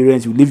your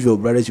parents, you will leave your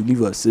brothers, you will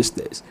leave your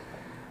sisters.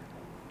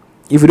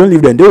 If you don't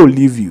leave them, they will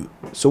leave you.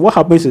 So what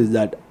happens is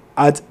that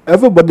at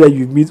everybody that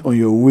you meet on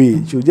your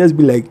way, she'll just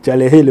be like,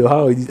 Charlie, hello,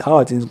 how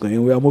are things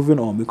going? We are moving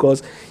on.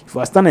 Because if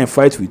I stand and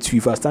fight with you,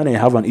 if I stand and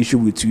have an issue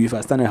with you, if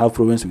I stand and have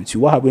problems with you,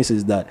 what happens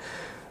is that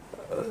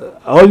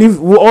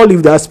we'll all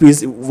leave that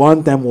space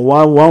one time or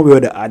one way or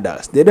the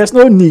others. There's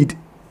no need.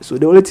 So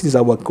the only thing is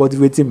about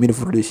cultivating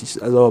meaningful relationships.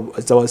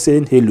 As I was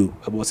saying hello,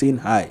 about saying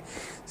hi.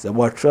 It's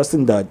about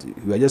trusting that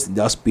we are just in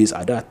that space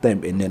at that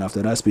time, and then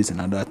after that space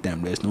and at that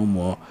time, there's no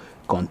more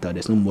contact,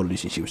 there's no more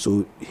relationship.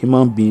 So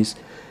human beings,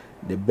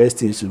 the best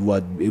thing is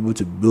what be able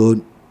to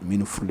build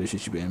meaningful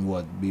relationship and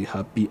what be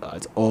happy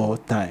at all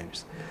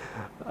times.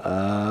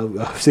 I'm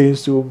saying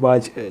so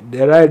much.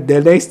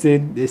 The next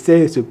thing they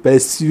say is to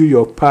pursue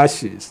your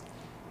passions.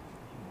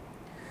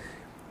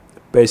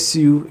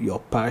 Pursue your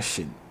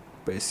passion.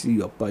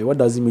 What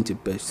does it mean to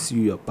pursue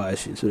your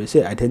passion? So they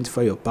say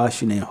identify your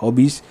passion and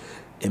hobbies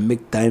and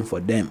make time for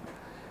them.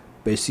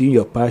 Pursuing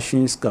your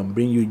passions can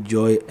bring you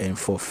joy and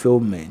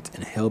fulfillment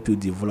and help you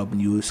develop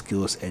new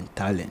skills and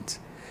talents.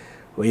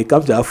 When you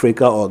come to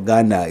Africa or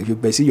Ghana, if you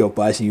pursue your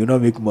passion, you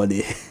don't make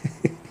money.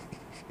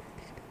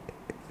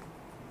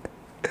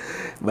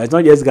 But it's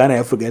not just Ghana,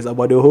 Africa, it's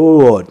about the whole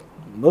world.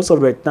 Most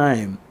of the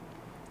time,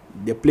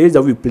 the place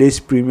that we place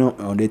premium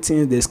on,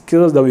 the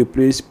skills that we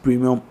place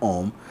premium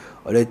on,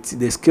 or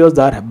the skills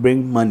that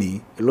bring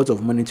money, a lot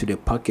of money to the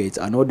pocket,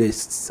 are not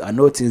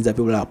things that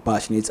people are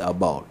passionate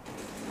about.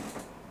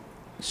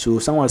 So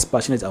someone's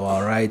passionate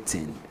about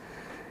writing.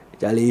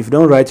 Charlie, if you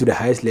don't write to the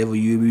highest level,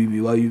 you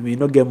may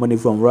not get money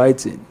from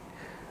writing.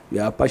 We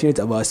are passionate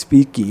about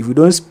speaking. If you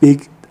don't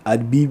speak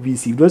at BBC,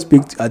 if you don't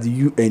speak at the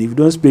UN, if you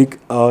don't speak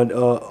on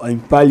in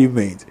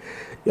Parliament,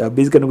 you are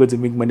basically not going to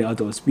make money out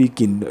of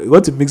speaking. You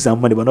want to make some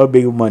money, but not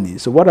big money.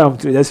 So what I'm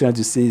just trying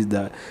to say is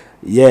that,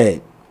 yeah,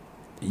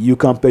 you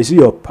can pursue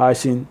your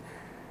passion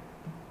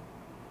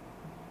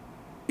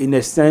in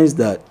a sense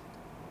that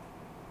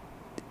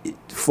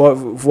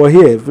for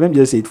here, let me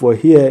just say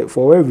it,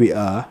 for where we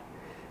are,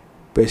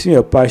 pursuing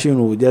your passion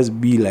will just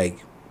be like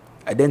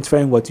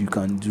identifying what you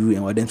can do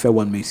and identify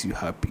what makes you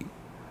happy.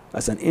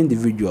 As an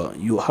individual,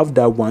 you have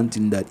that one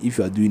thing that if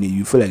you are doing it,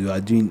 you feel like you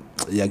are doing,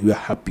 like you are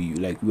happy,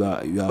 like you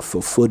are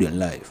fulfilled in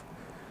life.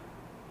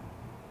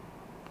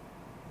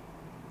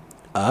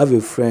 I have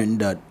a friend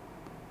that,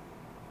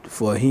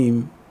 for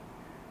him,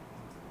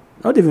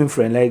 not even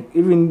friend, like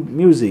even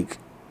music.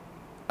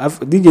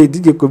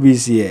 DJ Kobe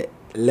is here.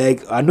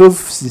 Like, I know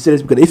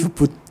sincerely, because if you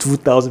put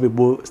 2,000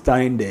 people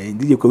standing there and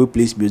DJ Kobe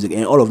plays music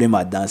and all of them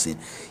are dancing,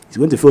 he's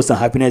going to feel some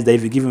happiness that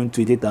if you give him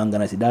 20,000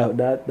 Ghana,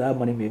 that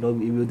money may not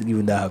be able to give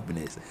him that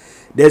happiness.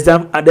 There's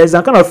some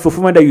kind of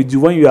fulfillment that you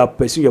do when you are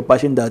pursuing your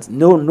passion that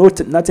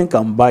nothing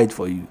can buy it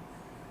for you.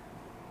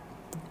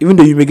 Even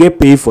though you may get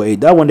paid for it,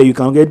 that one that you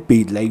can get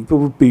paid, like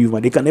people pay you,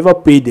 but they can never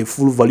pay the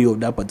full value of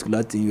that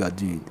particular thing you are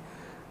doing.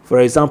 For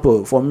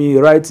example, for me,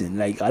 writing,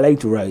 like I like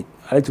to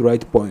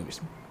write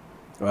poems.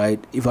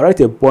 Right? If I write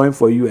a poem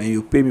for you and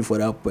you pay me for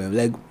that poem,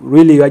 like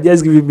really, you are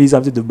just giving me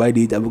something to buy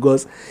data,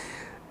 because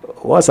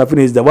what's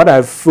happening is that what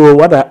I feel,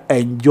 what I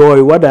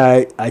enjoy, what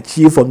I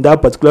achieve from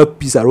that particular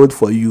piece I wrote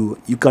for you,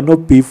 you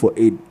cannot pay for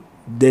it.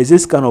 There's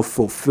this kind of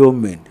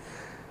fulfillment.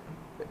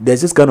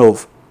 There's this kind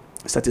of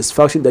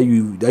satisfaction that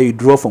you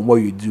draw from what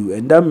you do,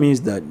 and that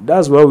means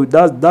that's where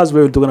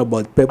we're talking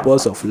about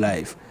purpose of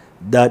life.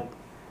 That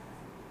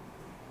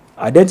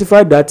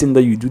identify that thing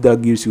that you do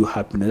that gives you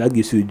happiness, that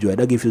gives you joy,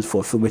 that gives you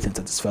fulfillment and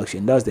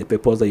satisfaction. That's the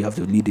purpose that you have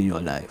to lead in your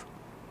life.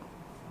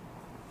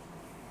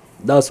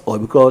 That's all.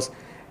 Because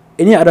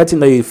any other thing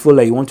that you feel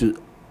like you want to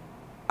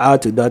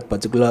add to that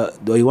particular,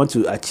 or you want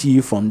to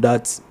achieve from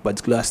that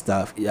particular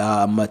stuff,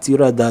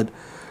 material that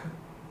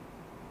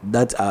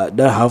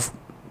have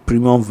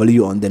premium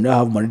value on them, that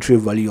have monetary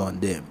value on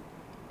them.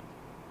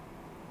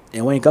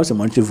 And when it comes to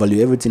monetary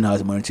value, everything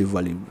has monetary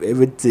value.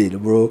 Everything,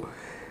 bro.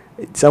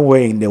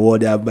 Somewhere in the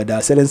world, but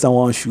they're selling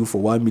someone's shoe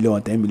for $1 million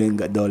or $10 million.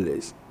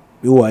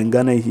 You are in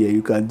Ghana here.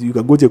 You can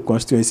go to a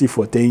constituency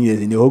for 10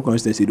 years. In the whole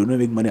constituency, you don't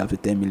make money up to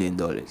 $10 million.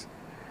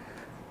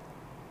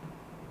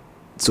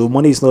 So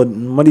money is not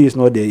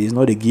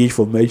the gauge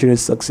for measuring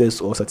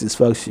success or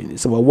satisfaction.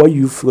 It's about what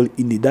you feel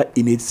in that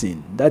innate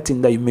thing, that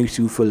thing that makes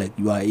you feel like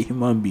you are a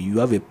human being. You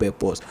have a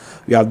purpose.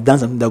 You have done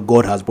something that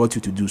God has brought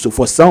you to do. So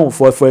for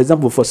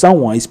example, for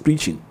someone, is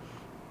preaching.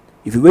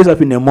 If he wakes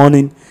up in the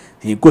morning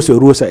and he goes to a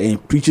roadside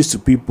and preaches to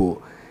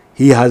people,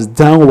 he has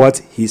done what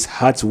his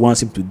heart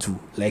wants him to do.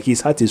 Like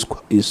his heart is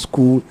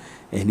cool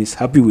and he's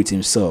happy with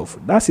himself.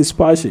 That's his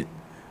passion.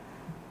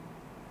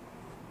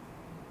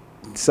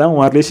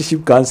 Someone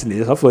relationship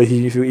counseling.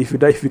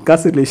 If you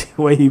counsel relationship,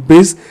 when he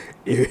brings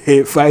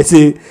a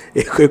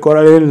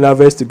quarreling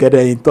lovers together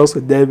and he talks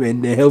with them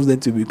and helps them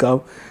to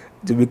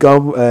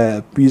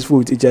become peaceful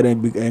with each other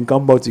and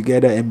come back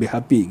together and be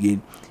happy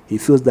again, he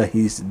feels that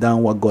he's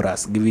done what God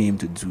has given him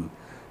to do.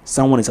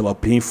 Someone is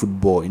about playing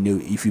football.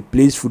 If he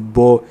plays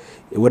football,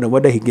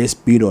 whether he gets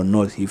paid or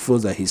not, he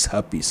feels that he's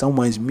happy.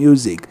 Someone is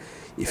music.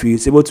 If he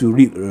is able to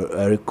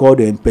record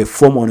and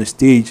perform on a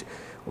stage,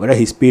 whether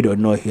he's paid or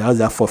not, he has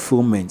that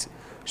fulfillment.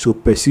 So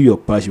pursue your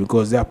passion,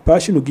 because that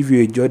passion will give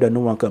you a joy that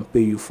no one can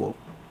pay you for.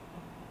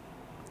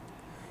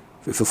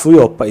 If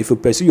you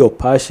pursue your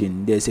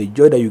passion, there's a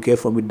joy that you get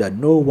from it that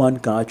no one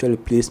can actually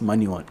place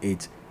money on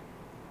it.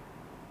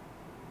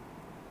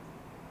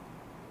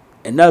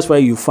 And that's why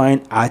you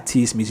find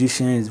artists,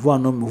 musicians who are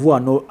not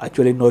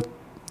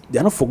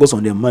focused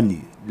on their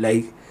money.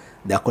 Like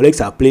their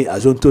colleagues are playing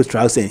Azonto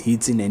tracks and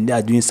hitting, and they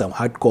are doing some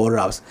hardcore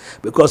raps.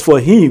 Because for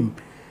him,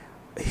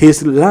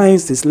 his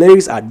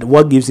lyrics are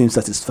what gives him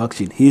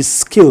satisfaction. His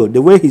skill,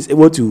 the way he's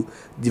able to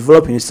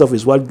develop himself,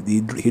 is what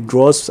he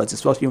draws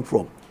satisfaction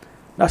from.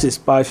 That's his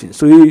passion.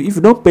 So if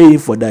you don't pay him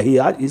for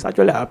that, he's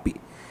actually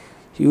happy.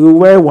 He will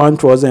wear one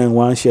trouser and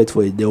one shirt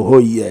for the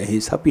whole year.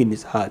 He's happy in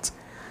his heart.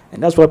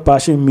 And that's what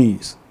passion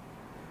means.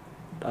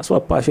 That's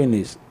what passion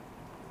is.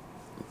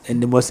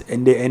 And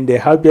the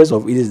happiest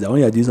of it is that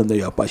when you are doing something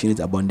you are passionate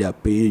about, they are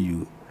paying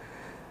you.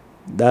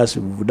 That's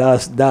double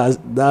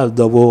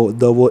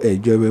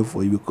enjoyment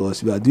for you,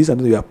 because you are doing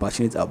something you are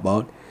passionate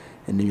about,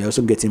 and then you're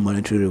also getting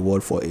monetary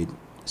reward for it.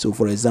 So,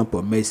 for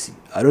example, Messi.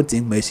 I don't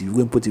think Messi, you go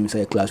and put him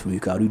inside a classroom,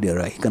 he can read and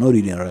write. He cannot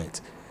read and write.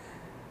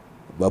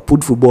 But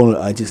put football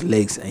at his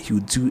legs and he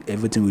will do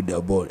everything with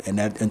the ball. And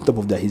on top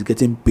of that, he's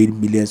getting paid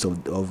millions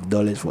of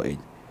dollars for it.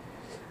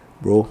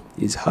 Bro,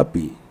 he's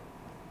happy.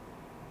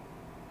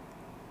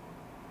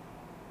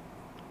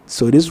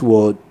 So this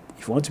world,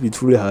 if you want to be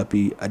truly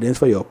happy,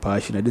 identify your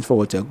passion, identify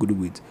what you're good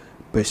with,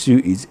 pursue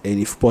it, and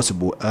if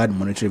possible, add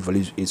monetary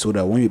value to it, so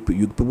that when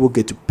people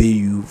get to pay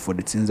you for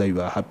the things that you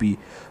are happy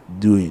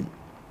doing.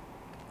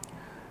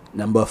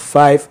 Number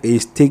 5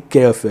 is take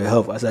care of your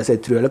health. As I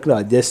said, we're looking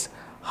at just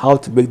how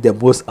to make the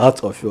most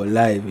out of your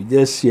life.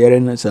 Just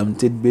sharing some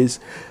tidbits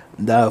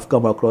that I've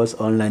come across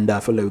online that I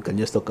feel like we can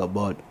just talk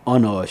about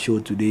on our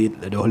show today,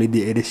 the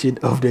holiday edition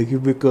of the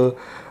Cubicle.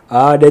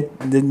 The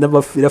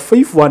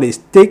 5th one is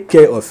take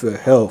care of your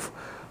health.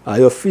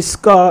 Your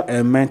physical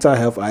and mental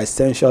health are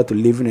essential to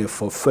living a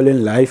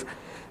fulfilling life.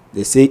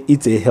 They say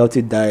eat a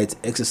healthy diet,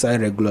 exercise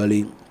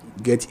regularly,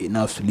 get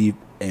enough sleep,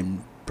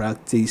 and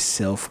practice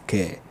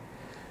self-care.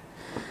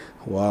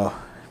 Wow.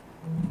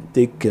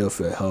 Take care of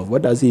your health.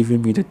 What does it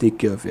even mean to take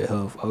care of your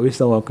health? I wish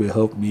someone could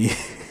help me.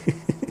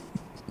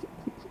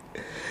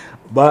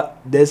 But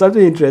there's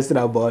something interesting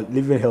about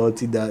living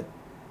healthy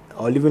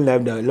or living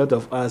life that a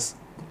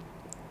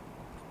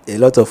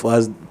lot of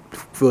us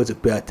fail to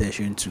pay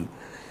attention to.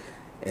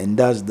 And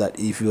that's that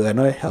if you are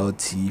not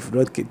healthy, if you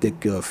don't take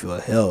care of your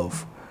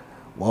health,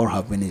 what will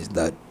happen is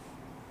that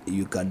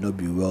you cannot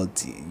be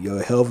wealthy.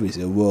 Your health is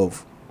a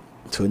wealth.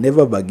 So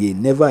never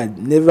bargain.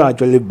 Never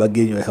actually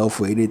bargain your health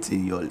for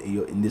anything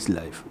in this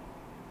life.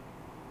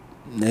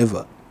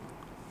 Never.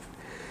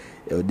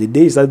 The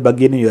day you start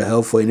bargaining your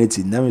health for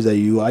anything, that means that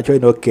you are actually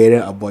not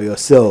caring about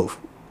yourself.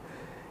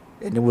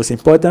 And the most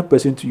important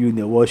person to you in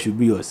the world should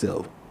be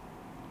yourself.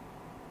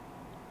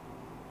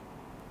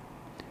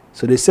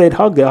 So they said,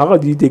 how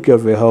do you take care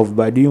of your health?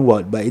 By doing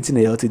what? By eating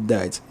a healthy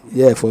diet.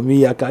 Yeah, for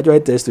me, I can actually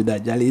attest to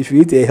that. If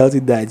you eat a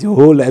healthy diet, your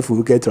whole life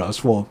will get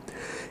transformed.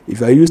 If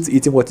you are used to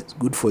eating what is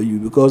good for you,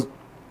 because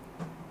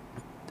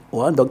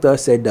one doctor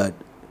said that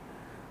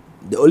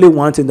the only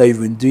one thing that you've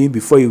been doing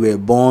before you were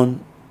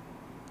born,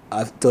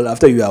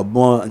 after you are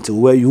born, until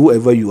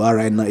whoever you are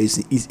right now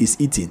is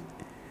eating.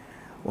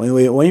 When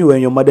you were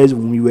in your mother's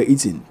womb, you were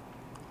eating.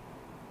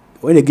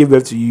 When they gave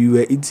birth to you, you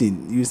were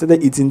eating. You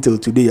started eating till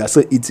today. You are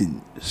still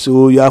eating.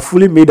 So you are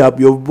fully made up.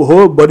 Your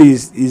whole body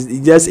is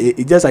just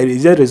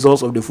a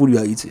result of the food you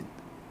are eating.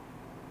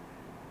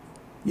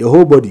 Your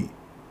whole body.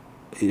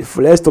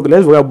 Let's talk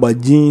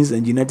about genes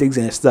and genetics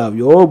and stuff.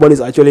 Your whole body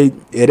is actually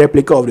a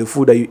replica of the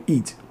food that you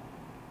eat.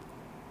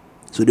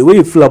 So the way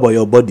you feel about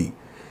your body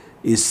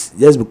is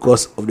just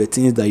because of the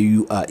things that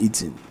you are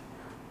eating.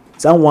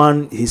 His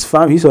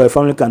or her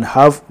family can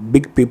have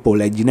big people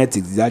like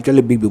genetics. They're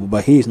actually big people,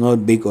 but he is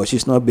not big or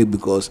she's not big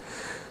because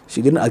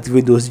she didn't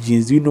activate those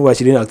genes. Do you know why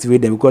she didn't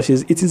activate them? Because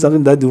she's eating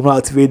something that do not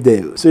activate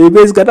them. So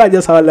basically, that's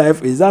just how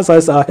life is. That's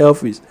how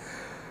health is.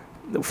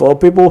 For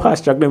people who are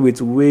struggling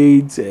with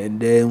weight and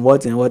then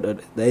what,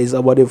 that is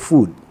about the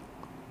food.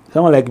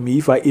 Someone like me,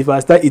 if I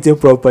start eating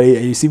properly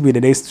and you see me in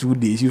the next 2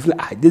 days, you feel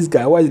like, this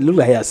guy, why does it look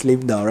like he has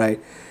slimmed down, right?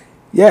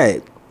 Yeah.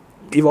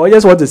 If I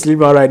just want to slim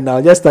down right now,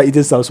 just start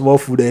eating some small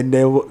food, and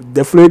then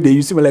the following day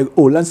you see me like,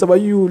 oh, Lance, but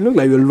you look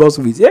like you lost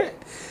weight. Yeah,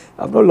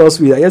 I've not lost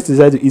weight. I just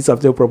decided to eat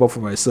something proper for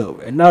myself,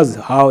 and that's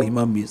how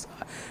human beings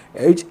are.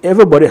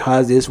 Everybody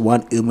has this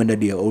one ailment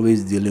that they are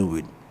always dealing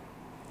with.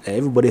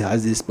 Everybody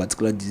has this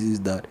particular disease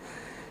that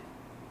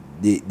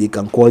they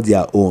can call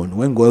their own.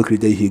 When God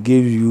created you, He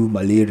gave you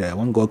malaria.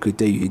 When God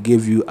created you, He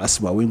gave you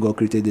asthma. When God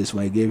created this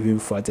one, He gave him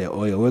fat and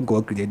oil. When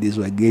God created this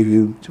one, He gave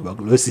him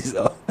tuberculosis.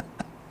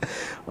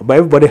 But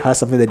everybody has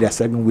something that they are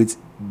struggling with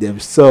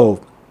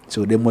themselves.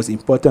 So the most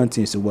important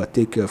thing is to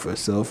take care of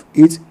yourself,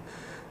 eat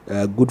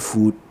good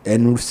food,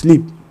 and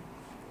sleep.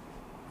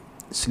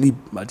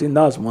 I think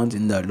that's one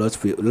thing that lots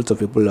of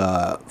people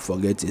are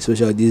forgetting,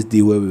 especially this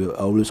day where we are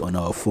always on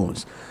our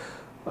phones.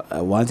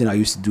 One thing I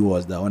used to do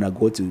was that when I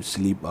go to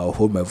sleep, I'll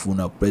hold my phone,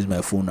 I'll press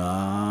my phone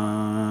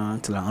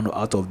until I'm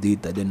out of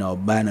data. Then I'll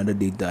buy another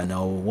data and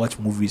I'll watch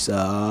movies,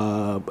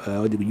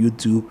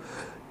 YouTube,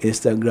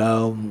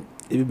 Instagram,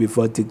 even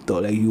before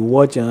TikTok. Like you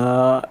watch,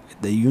 then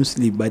you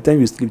sleep. By the time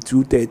you sleep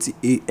 2:30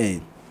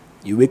 a.m.,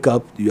 you wake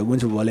up, you're going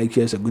to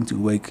lectures, you're going to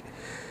work,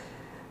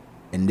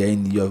 and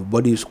then your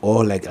body is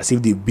all like as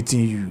if they're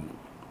beating you.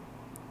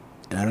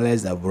 And I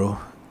realized that, bro,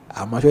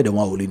 I'm actually the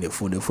one holding the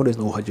phone. The phone is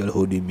not actually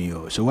holding me.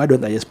 So why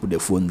don't I just put the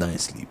phone down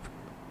and sleep?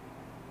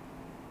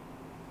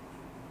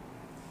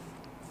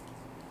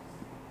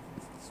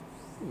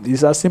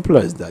 It's as simple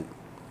as that.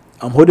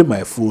 I'm holding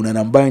my phone and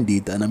I'm buying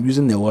data and I'm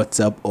using the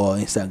WhatsApp or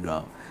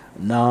Instagram.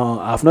 Now,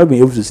 I've not been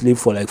able to sleep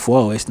for like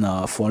 4 hours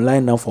now. For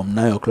online now from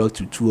 9 o'clock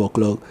to 2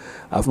 o'clock.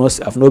 I've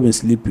not been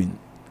sleeping.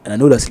 And I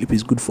know that sleep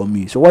is good for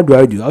me. So what do?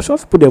 I just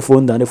have to put the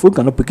phone down. The phone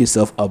cannot pick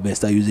itself up and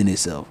start using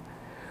itself.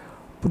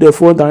 Put the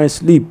phone down and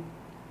sleep.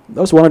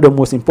 That's one of the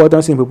most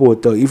important things people will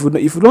tell you.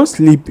 If you don't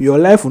sleep, your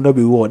life will not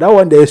be well. That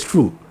one there is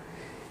true.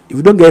 If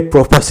you don't get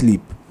proper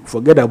sleep,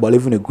 forget about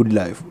living a good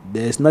life.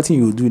 There's nothing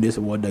you will do in this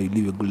world that you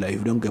live a good life if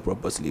you don't get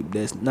proper sleep.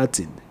 There's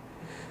nothing.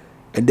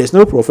 And there's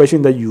no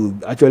profession that you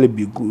actually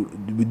be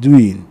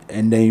doing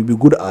and then you'll be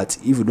good at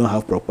if you don't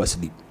have proper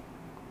sleep.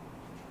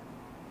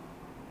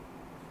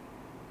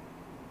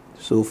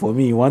 So for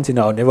me, one thing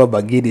I'll never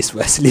bargain is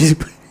my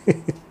sleep.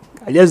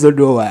 I just don't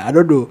know why. I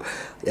don't know.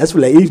 I just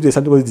feel like if there's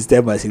something going to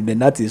disturb my sleep, then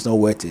that is not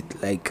worth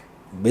it. Like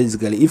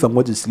basically, if I'm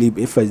going to sleep,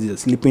 if it's a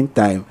sleeping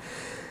time,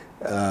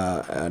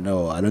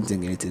 no, I don't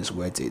think anything's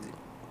worth it.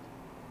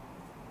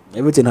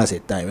 Everything has a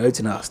time.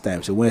 Everything has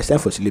time. So when it's time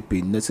for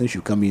sleeping, nothing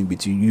should come in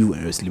between you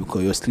and your sleep,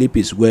 because your sleep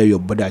is where your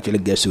body actually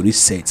gets to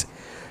reset.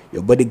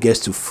 Your body gets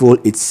to fool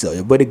itself.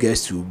 Your body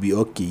gets to be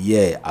okay.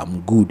 Yeah,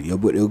 I'm good. Your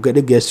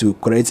body gets to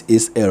correct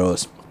its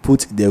errors.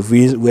 Put the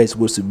veins where it's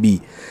supposed to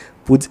be.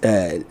 Put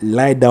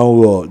lie down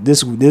well.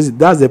 This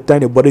that's the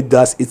time the body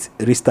does its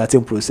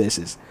restarting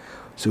processes.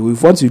 So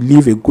if you want to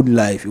live a good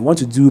life, if you want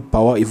to do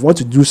power, if you want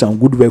to do some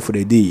good work for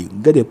the day,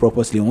 get the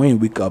proper sleep. When you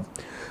wake up,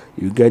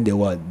 you get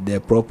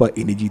the proper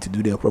energy to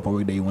do the proper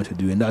work that you want to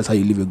do, and that's how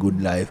you live a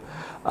good life.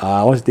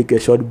 I want to take a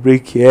short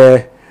break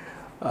here.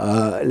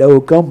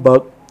 We'll come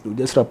back. We'll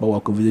just wrap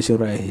our conversation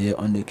right here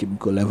on the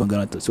Chemical Life on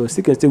Ghana Talk. So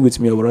stay with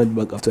me. I'll be right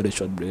back after the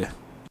short break.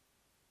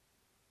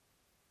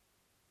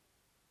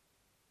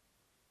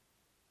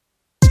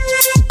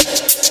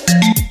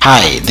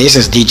 Hi, this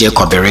is DJ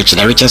Rich,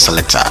 the richest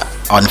selector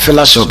on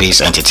Filler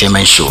Showbiz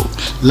Entertainment Show.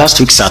 Last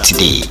week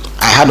Saturday,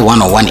 I had a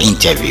one-on-one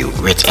interview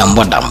with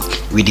Mbodam.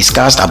 We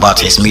discussed about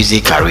his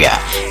music career,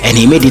 and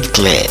he made it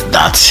clear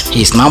that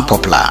he's now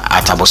popular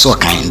at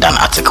Abosokan than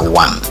Article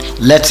 1.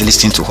 Let's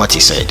listen to what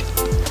he said.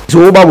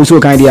 So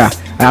Abosokan,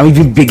 I'm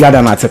even bigger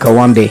than Article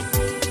 1 day.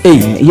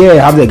 Hey, yeah,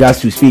 I have the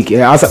guts to speak.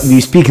 As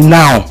we speak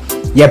now,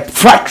 yeah,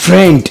 fat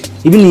trend.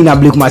 Even in a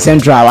Blue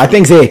Central, I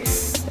think say,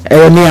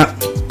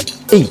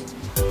 hey.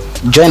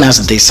 Join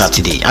us this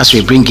Saturday as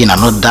we bring in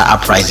another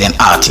uprising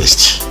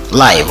artist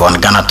live on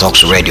Ghana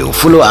Talks Radio.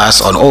 Follow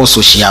us on all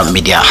social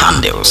media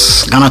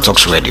handles. Ghana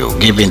Talks Radio,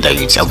 giving the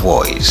youth a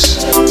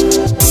voice.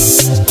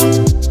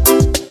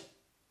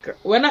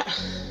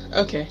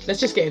 Okay, let's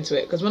just get into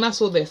it, because when I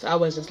saw this, I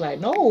was just like,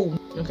 no.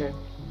 Okay,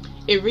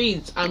 it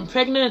reads, I'm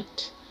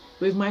pregnant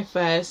with my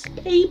first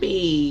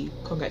baby.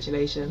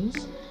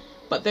 Congratulations.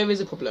 But there is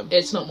a problem.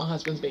 It's not my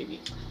husband's baby.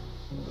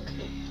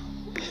 Okay.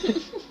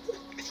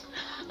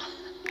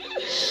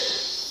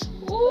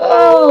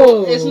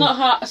 Oh, it's not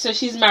her. So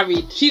she's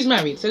married. She's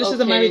married. So this is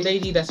a married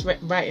lady that's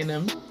writing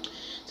them.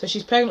 So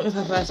she's pregnant with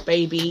her first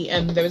baby,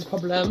 and there is a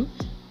problem.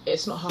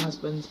 It's not her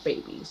husband's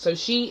baby. So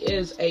she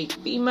is a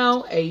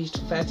female, aged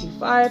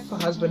 35. Her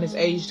husband is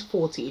aged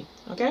 40.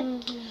 Okay,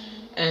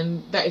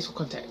 and that is for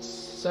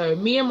context. So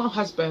me and my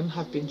husband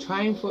have been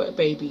trying for a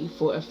baby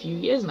for a few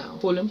years now.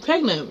 Fallen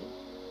pregnant.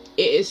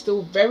 It is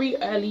still very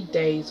early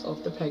days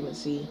of the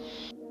pregnancy.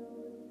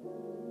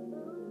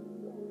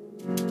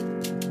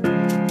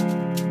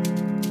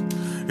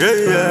 Yeah.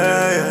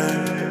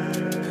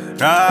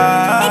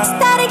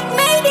 Ecstatic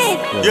made it.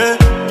 Yeah.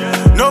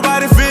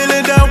 Nobody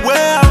feeling the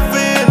way I'm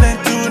feeling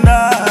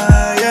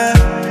tonight.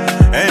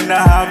 Yeah. And I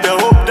have the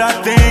hope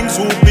that things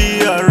will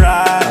be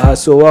alright.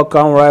 So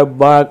welcome right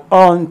back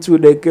on to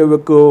the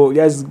Chemical.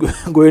 Just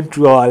going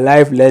through our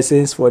life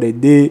lessons for the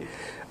day.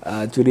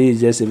 Today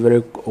is just a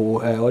very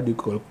cool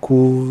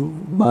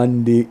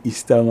Monday,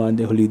 Easter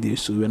Monday holiday.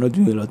 So we're not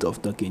doing a lot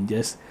of talking,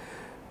 just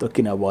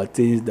talking about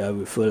things that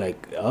we feel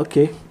like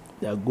okay,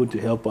 they are good to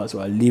help us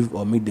or live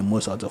or make the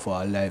most out of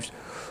our lives.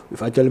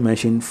 We've actually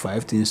mentioned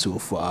 5 things so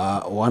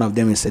far. One of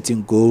them is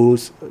setting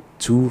goals.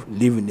 2,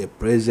 live in the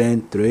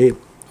present. 3,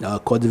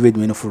 cultivate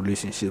meaningful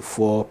relationships.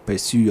 4,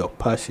 pursue your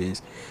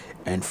passions.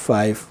 And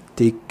 5,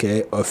 take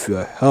care of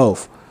your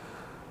health.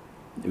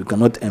 We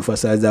cannot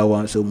emphasize that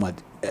one so much.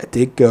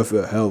 Take care of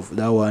your health.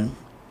 That one,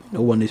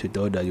 no one needs to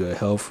tell that your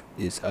health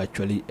is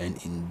actually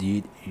and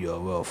indeed your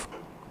wealth.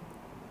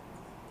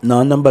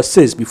 Now, number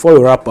 6, before we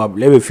wrap up,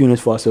 let me finish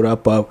for us to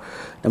wrap up.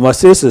 Number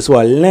 6 is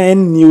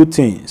learn new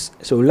things.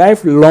 So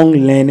lifelong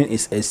learning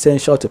is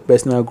essential to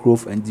personal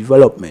growth and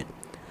development.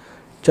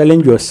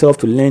 Challenge yourself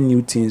to learn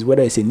new things,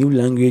 whether it's a new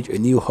language, a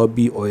new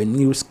hobby, or a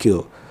new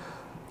skill.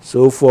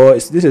 So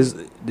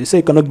they say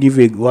you cannot give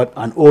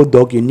an old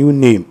dog a new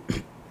name.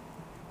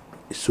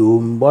 So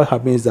what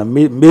happens is that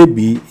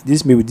maybe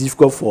this may be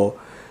difficult for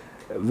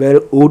very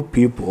old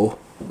people,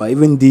 but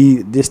even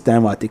this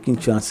time are taking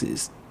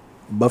chances.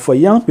 But for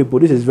young people,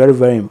 this is very,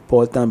 very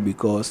important,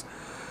 because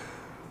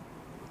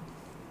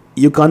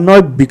you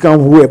cannot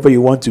become whoever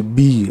you want to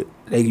be.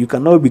 Like, you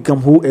cannot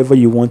become whoever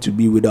you want to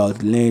be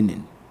without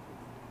learning.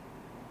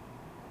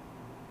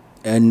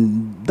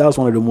 And that's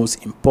one of the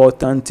most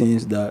important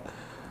things that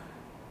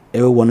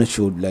everyone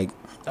should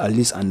at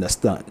least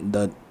understand,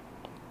 that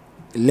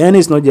learning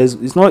is not just,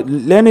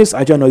 learning is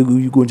actually not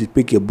you going to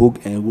pick a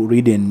book and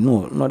read it.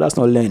 No, that's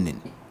not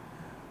learning.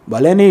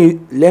 But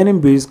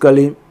learning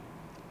basically,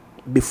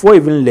 before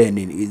even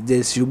learning,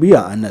 there should be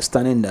an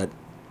understanding that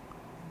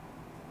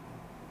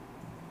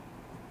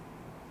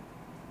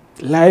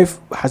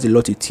life has a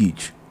lot to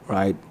teach,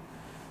 right?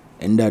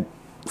 And that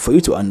for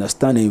you to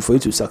understand and for you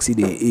to succeed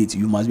in it,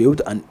 you must be able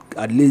to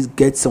at least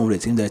get some of the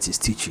things that it's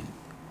teaching.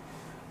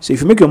 So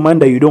if you make your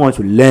mind that you don't want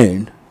to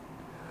learn,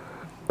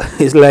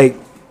 it's like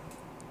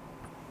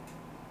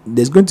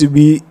there's going to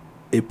be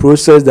a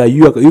process that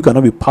you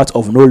cannot be part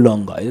of no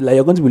longer. It's like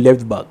you're going to be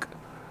left back.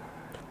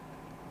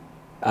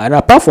 And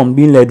apart from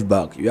being led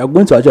back, you are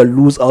going to actually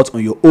lose out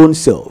on your own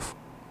self.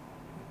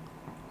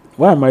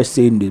 Why am I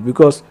saying this?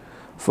 Because,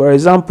 for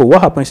example,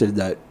 what happens is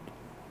that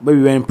maybe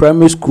you're in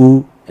primary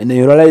school and then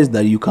you realize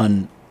that you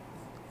can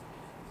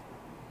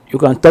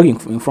talk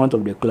in front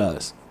of the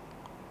class.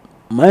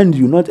 Mind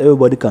you, not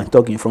everybody can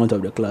talk in front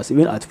of the class.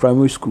 Even at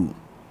primary school,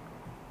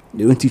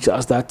 they don't teach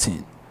us that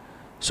thing.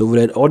 So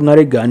with an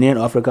ordinary Ghanaian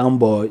African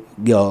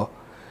girl,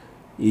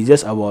 it's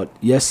just about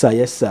yes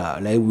sir.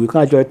 Like, we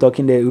can't actually talk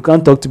in there. We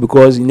can't talk to,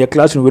 because in the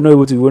classroom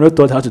we're not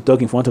taught how to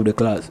talk in front of the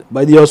class.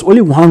 But there was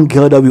only one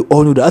girl that we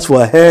all knew. That's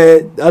for her.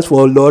 That's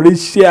for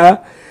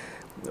Lauricia.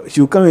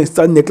 She will come and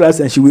stand in the class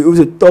and she will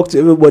be able to talk to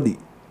everybody.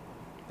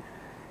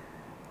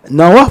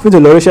 Now what happened to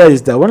Lauricia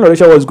is that when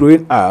Lauricia was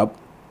growing up,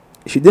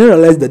 she didn't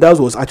realize that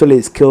was actually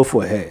a skill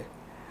for her.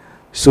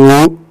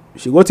 So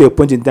she got to a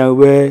point in time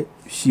where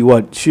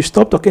she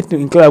stopped talking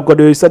in class because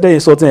they started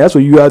insulting her. That's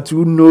what you are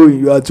too knowing,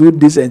 you are too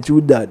this and too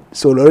that.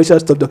 So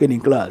Lauricia stopped talking in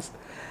class.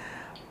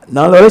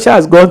 Now Lauricia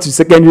has gone to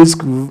secondary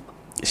school.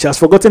 She has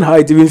forgotten how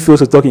it even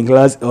feels to talk in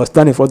class or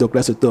stand in front of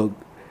class to talk.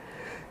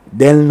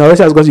 Then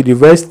Lauricia has gone to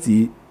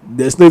university.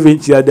 There's no even,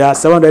 there are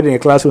 700 in a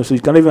classroom, so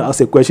you can't even ask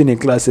a question in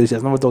class. So she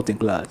has never talked in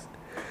class.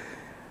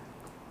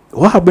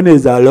 What happened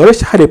is that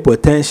Lauricia had a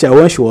potential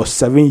when she was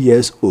 7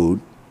 years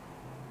old,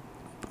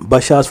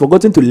 but she has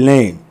forgotten to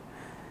learn.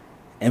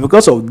 And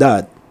because of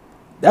that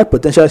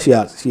potential she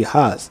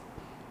has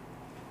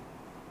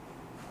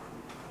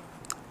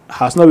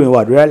not been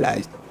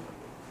realized.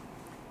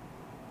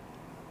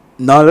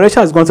 Now Lauricia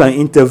has gone to an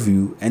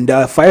interview, and there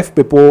are 5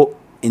 people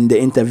in the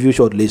interview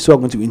shortlist who are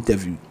going to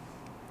interview.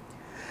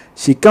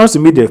 She comes to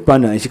meet the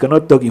panel and she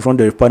cannot talk in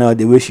front of the panel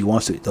the way she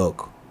wants to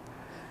talk.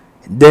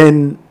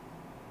 Then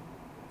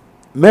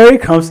Mary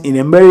comes in,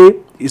 and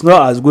Mary is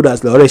not as good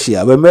as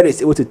Lauricia, but Mary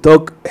is able to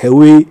talk her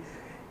way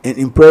and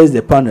impress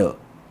the panel.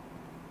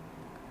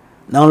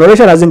 Now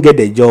Lauricia doesn't get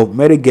the job,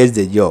 Mary gets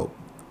the job.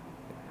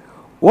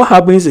 What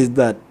happens is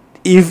that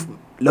if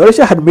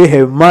Lauricia had made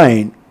her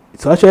mind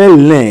to actually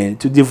learn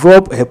to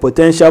develop her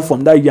potential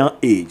from that young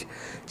age,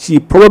 she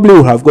probably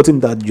would have gotten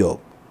that job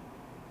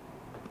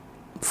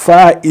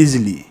far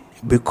easily,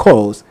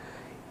 because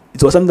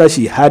it was something that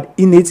she had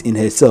innate in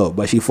herself,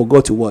 but she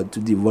forgot to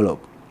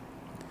develop.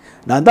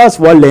 Now that's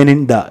what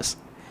learning does.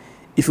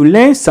 If you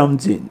learn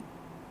something,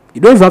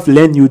 you don't even have to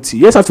learn new things.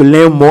 You just have to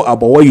learn more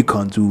about what you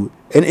can do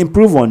and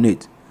improve on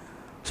it.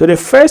 So the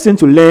first thing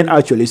to learn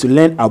actually is to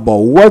learn about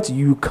what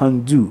you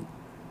can do.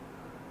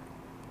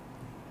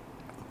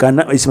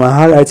 Is my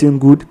handwriting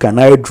good? Can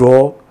I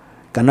draw?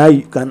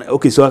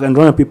 Okay, so I can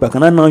draw on paper.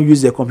 Can I now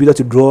use the computer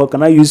to draw?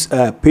 Can I use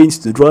paint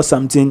to draw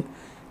something?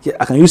 Yeah,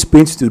 I can use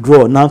paint to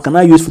draw. Now, can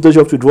I use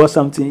Photoshop to draw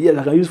something? Yes,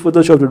 I can use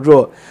Photoshop to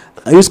draw.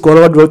 I use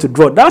CorelDRAW to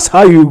draw. That's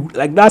how you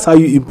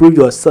improve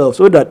yourself,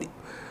 so that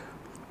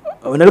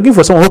when they're looking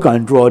for someone who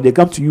can draw, they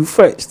come to you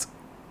first.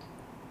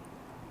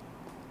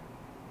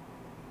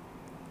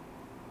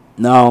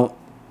 Now,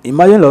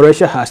 imagine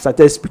Lauricia has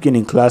started speaking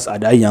in class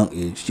at that young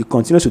age. She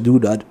continues to do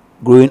that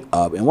growing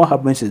up, and what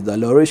happens is that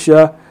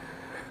Lauricia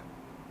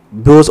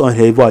builds on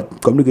her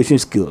communication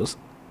skills.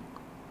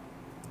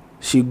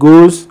 She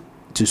goes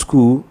to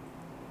school,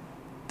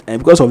 and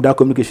because of that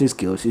communication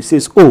skills, she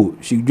says,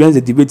 she joins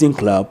the debating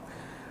club.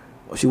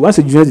 She wants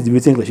to join the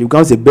debating club. She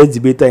becomes the best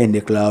debater in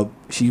the club.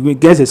 She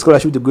gets a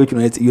scholarship to go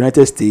to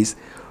United States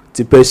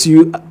to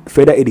pursue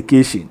further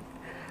education.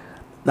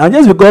 Now,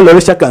 just because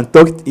Lauricia can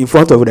talk in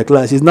front of the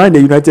class, she's not in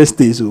the United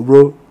States,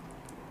 bro.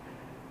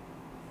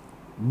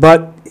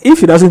 But if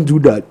she doesn't do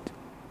that,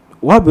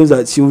 what happens is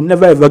that she will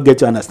never ever get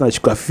to understand that she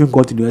could have even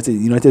gone to the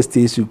United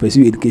States to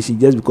pursue education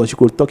just because she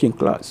could talk in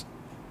class.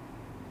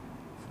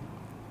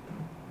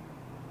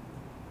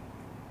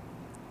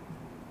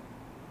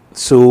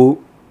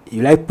 So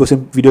you like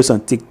posting videos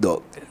on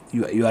TikTok.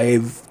 You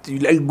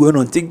like going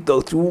on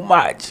TikTok too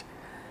much,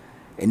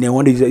 and then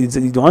one day you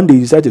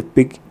decide to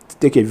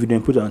take a video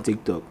and put it on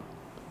TikTok.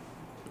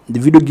 The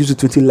video gives you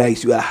 20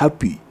 likes. You are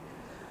happy.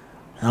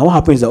 And what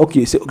happens is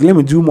that so let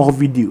me do more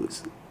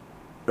videos,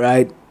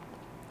 right?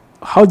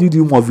 How do you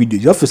do more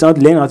videos? You have to start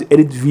learning how to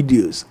edit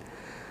videos.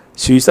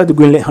 So you start to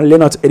go and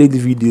learn how to edit the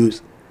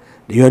videos.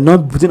 Then you are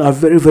not putting out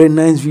very, very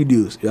nice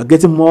videos. You are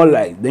getting more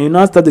likes. Then you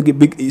now start to get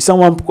big.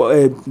 Someone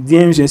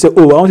DMs you and say, I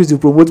want you to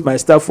promote my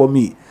stuff for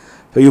me.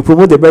 So you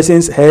promote the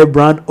person's hair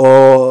brand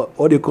or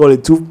what they call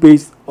it,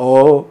 toothpaste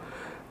or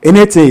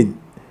anything,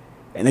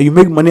 and then you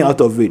make money out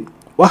of it.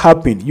 What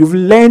happened? You've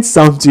learned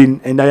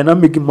something, and you're not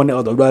making money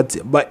out of that.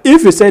 But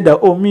if you say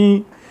that,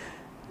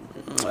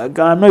 I'm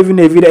not even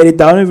a video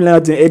editor, I don't even learn how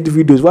to edit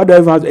videos. Why do I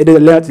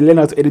even have to learn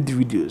how to edit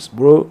videos,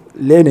 bro?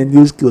 Learn a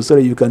new skill so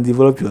that you can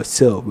develop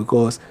yourself.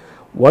 Because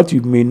what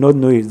you may not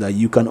know is that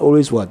you can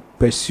always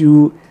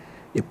pursue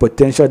a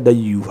potential that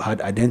you had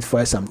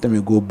identified some time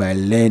ago by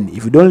learning.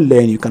 If you don't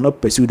learn, you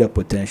cannot pursue that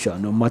potential,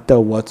 no matter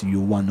what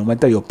you want, no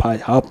matter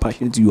how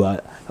passionate you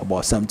are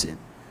about something.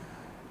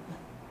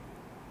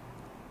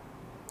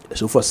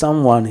 So for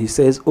someone, he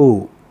says,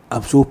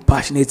 I'm so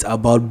passionate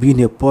about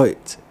being a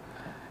poet.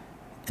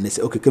 and they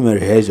say, okay, come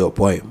and rehearse your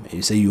poem. And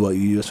you say you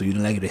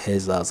don't like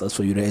rehearsals. That's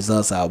for you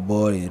rehearsals are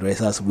boring.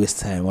 Rehearsals waste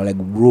time. I'm like,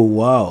 bro,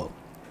 wow.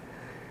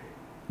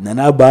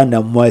 Nana Banda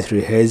is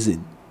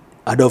rehearsing.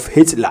 Adolf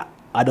Hitler,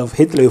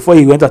 before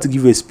he went out to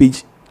give a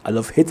speech,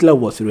 Adolf Hitler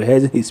was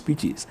rehearsing his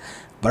speeches.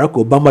 Barack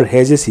Obama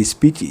rehearses his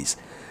speeches.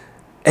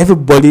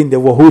 Everybody in the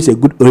world who is a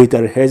good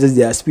orator rehearses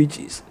their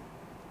speeches.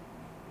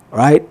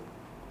 Right?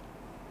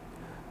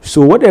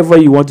 So whatever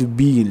you want to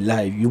be in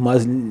life, you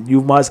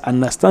must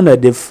understand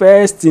that the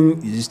first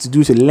thing is to do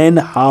is to learn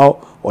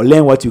how or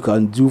learn what you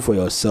can do for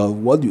yourself,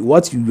 what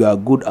you are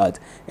good at,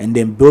 and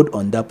then build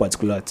on that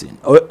particular thing.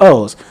 Or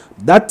else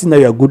that thing that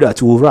you are good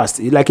at will rust.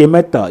 It's like a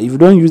metal. If you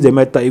don't use the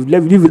metal, if you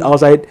leave it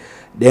outside,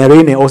 then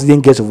rain and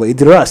oxygen gets over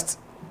it rusts.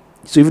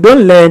 So if you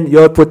don't learn,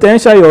 your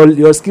potential,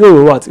 your skill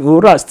will what? It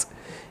will rust.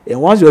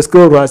 And once your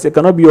skill rusts, it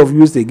cannot be of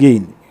use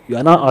again. You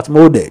are now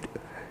outmoded.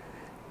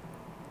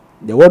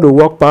 The world will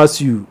walk past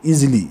you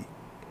easily.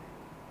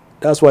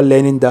 That's what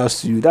learning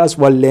does to you. That's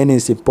what learning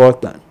is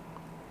important.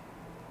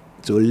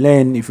 So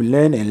learn. If you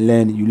learn and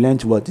learn, you learn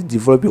to what? To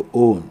develop your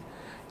own.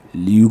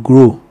 You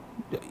grow.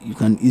 You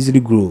can easily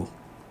grow.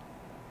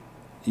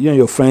 You and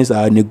your friends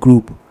are in a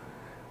group.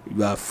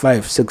 You are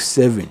 5, 6,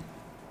 7.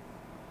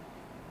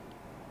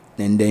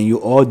 And then you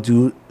all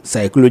do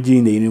psychology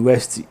in the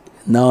university.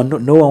 Now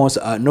no one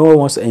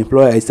wants to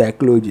employ a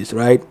psychologist,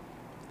 right?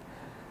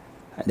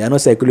 There are no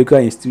psychological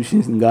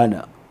institutions in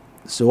Ghana.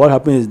 So what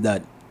happens is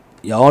that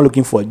you are all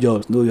looking for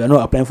jobs. No, you are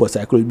not applying for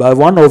psychology. But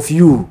one of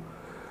you,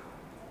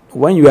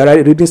 when you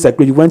are reading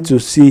psychology, you want to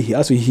see, he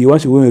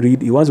wants to go and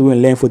read, he wants to go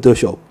and learn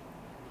Photoshop.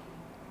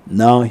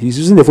 Now he's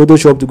using the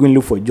Photoshop to go and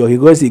look for a job.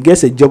 He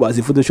gets a job as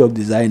a Photoshop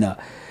designer,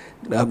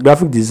 a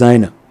graphic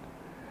designer,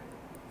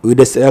 with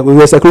a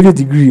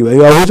psychology degree.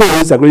 You are also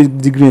with a psychology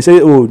degree and say,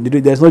 oh,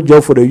 there's no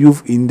job for the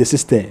youth in the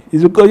system.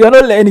 It's because you are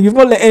not learning. You've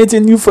not learned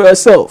anything new for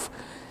yourself.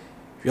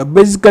 You're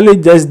basically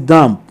just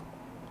dumb,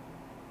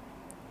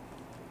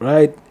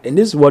 right? And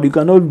this is what you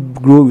cannot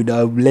grow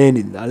without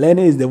learning. And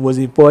learning is the most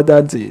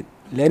important thing.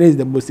 Learning is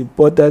the most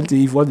important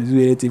thing. If you want to do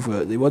anything for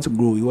yourself, you want to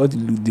grow, you want to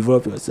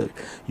develop yourself,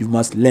 you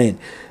must learn.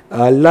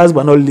 Last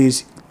but not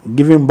least,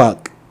 giving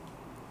back.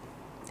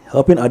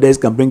 Helping others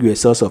can bring you a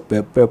source of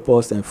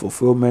purpose and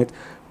fulfillment.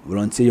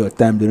 Volunteer your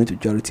time, donate to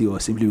charity, or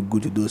simply be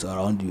good to those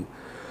around you.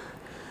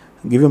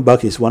 Giving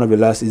back is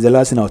the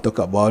last thing I'll talk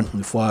about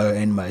before I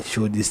end my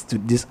show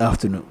this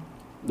afternoon.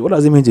 What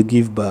does it mean to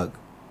give back?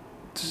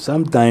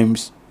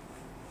 Sometimes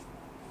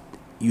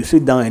you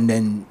sit down and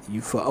then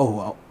you feel, oh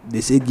wow,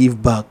 they say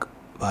give back,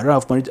 but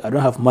I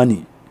don't have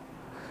money.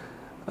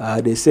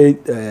 They say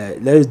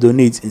let's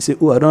donate, and say,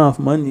 oh, I don't have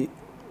money.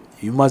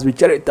 You must be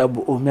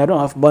charitable. Oh, me, I don't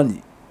have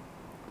money.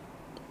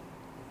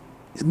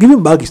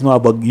 Giving back is not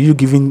about you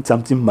giving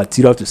something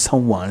material to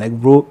someone. Like,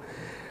 bro,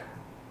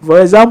 for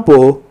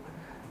example,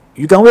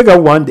 you can wake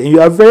up one day and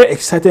you are very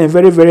excited and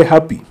very, very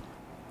happy.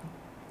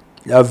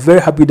 You are very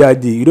happy that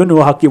day. You don't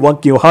know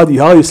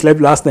how you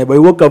slept last night, but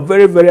you woke up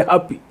very, very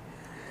happy.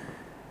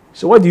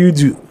 So what do?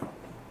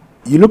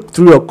 You look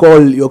through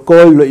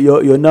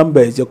your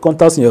numbers, your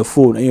contacts on your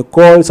phone, and you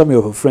call some of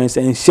your friends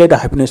and share the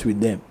happiness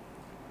with them.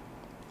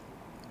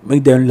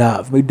 Make them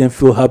laugh, make them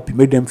feel happy,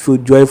 make them feel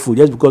joyful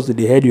just because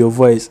they heard your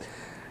voice.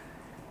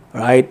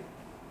 Right?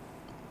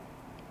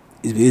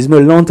 It's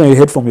been a long time you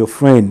heard from your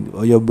friend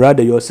or your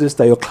brother, your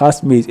sister, your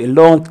classmates, a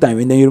long time,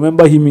 and then you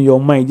remember him in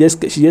your mind.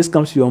 She just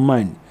comes to your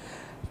mind.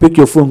 Pick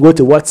your phone, go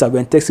to WhatsApp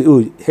and text,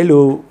 oh,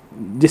 hello,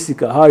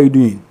 Jessica, how are you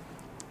doing?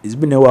 It's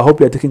been a while. I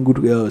hope you're taking good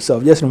care of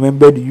yourself. Just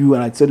remembered you,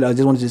 and I said I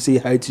just wanted to say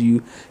hi to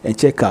you and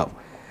check up.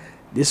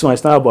 This one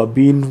is not about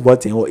being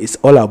what and what. It's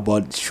all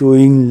about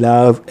showing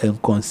love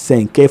and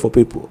concern, care for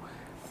people.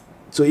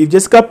 So if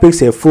Jessica picks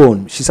her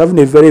phone, she's having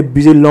a very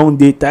busy, long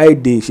day,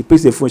 tired day. She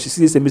picks the phone. She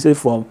sees a message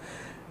from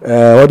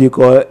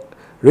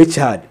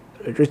Richard.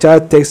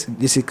 Richard texts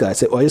Jessica. I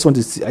said, oh, I just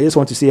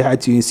want to say hi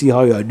to you and see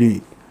how you are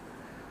doing.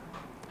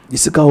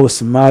 Jessica will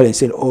smile and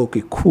say, oh,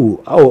 okay,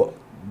 cool. Oh,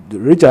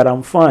 Richard,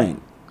 I'm fine.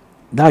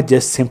 That's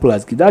just simple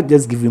as that.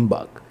 Just giving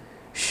back,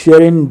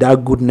 sharing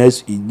that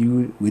goodness in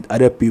you with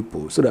other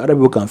people, so that other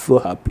people can feel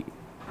happy.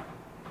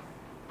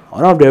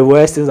 One of the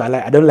worst things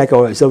I don't like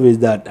about myself is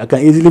that I can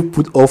easily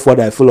put off what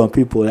I feel on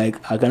people. Like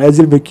I can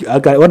easily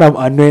when I'm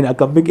annoying, I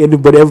can make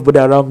everybody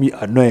around me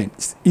annoying.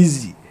 It's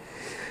easy.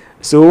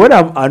 So when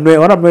I'm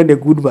annoying the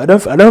good, I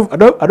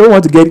don't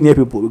want to get near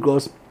people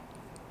because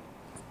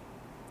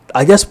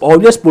I'll just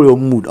spoil your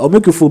mood. I'll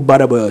make you feel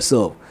bad about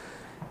yourself.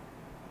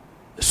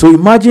 So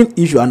imagine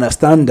if you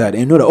understand that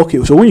and know that,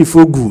 okay, so when you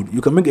feel good, you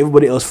can make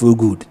everybody else feel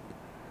good.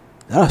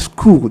 That's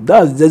cool.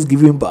 That's just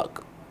giving back.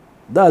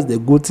 That's the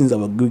good things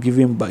about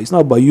giving back. It's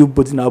not about you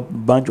putting up a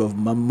bunch of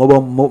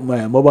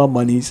mobile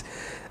monies,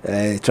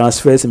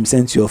 transfers and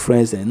send to your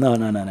friends. And no.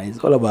 It's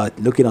all about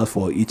looking out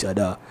for each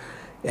other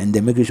and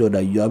then making sure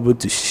that you're able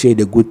to share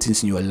the good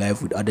things in your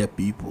life with other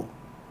people.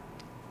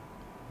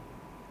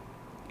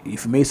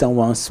 If you make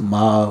someone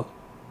smile,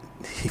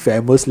 if you're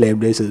a Muslim,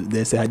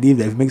 there's a hadith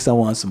that if you make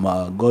someone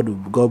smile,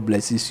 God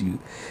blesses you.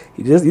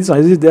 It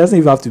doesn't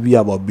even have to be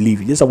about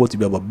belief. It's just about to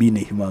be about being a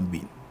human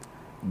being.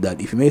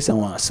 that if you make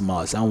someone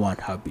smile, someone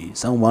happy,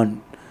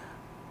 someone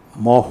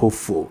more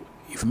hopeful,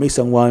 if you make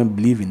someone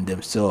believe in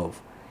themselves,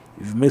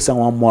 if you make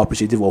someone more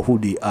appreciative of who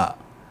they are,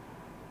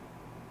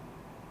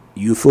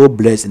 you feel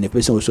blessed, and the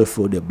person also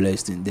feel the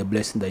blessing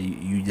that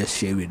you just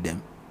share with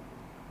them.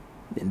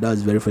 And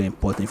that's very, very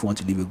important if you want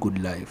to live a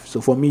good life.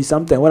 So for me,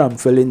 sometimes when I'm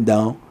feeling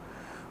down,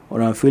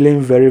 when I'm feeling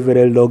very,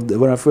 very locked,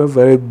 when I feel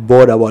very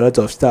bored about a lot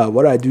of stuff,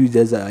 what I do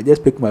is I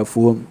just pick my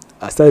phone,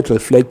 I start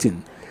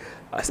reflecting,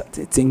 I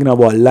started thinking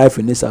about life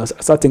in this house.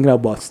 I start thinking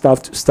about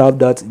stuff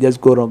that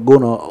just go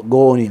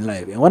on in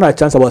life. And when I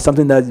chance about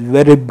something that's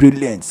very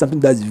brilliant,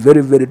 something that's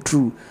very, very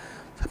true,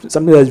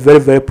 something that's very,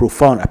 very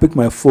profound, I pick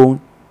my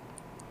phone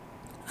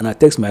and I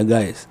text my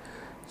guys.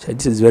 So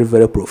this is very,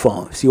 very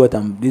profound. See what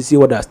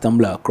I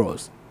stumble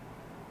across.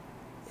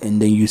 And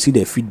then you see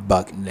the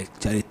feedback, like,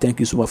 Charlie, thank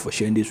you so much for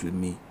sharing this with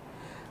me.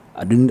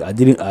 I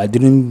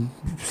didn't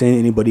send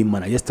anybody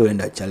man. I just told them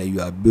that, Charlie, you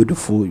are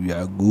beautiful, you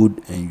are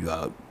good, and you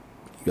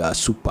are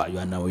super. You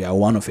are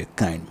one of a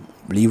kind.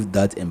 Believe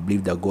that, and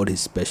believe that God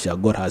is special.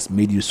 God has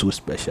made you so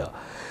special.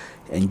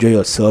 Enjoy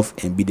yourself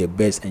and be the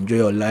best. Enjoy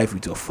your life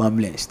with your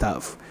family and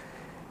stuff.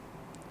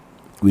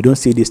 We don't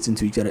say this thing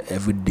to each other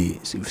every day.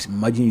 So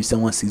imagine if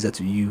someone says that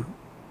to you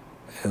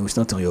and it's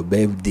not on your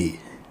birthday.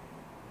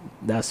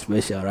 That's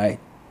special, right?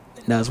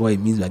 And that's what it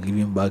means by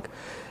giving back.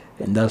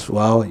 And that's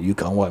how you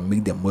can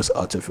make the most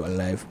out of your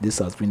life. This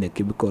has been the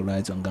Cubicle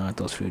Lights on Ghana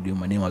Talks Radio.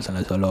 My name is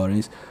Senator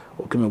Lawrence.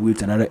 We'll come up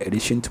with another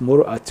edition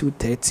tomorrow at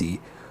 2:30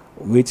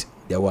 with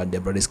the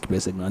Brothers Keeper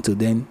segment. Until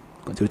then,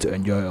 continue to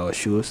enjoy our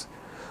shows.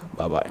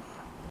 Bye bye.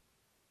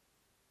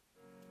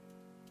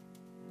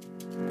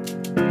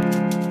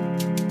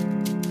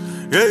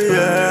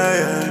 Yeah.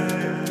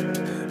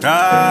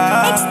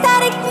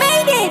 Ecstatic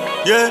made it.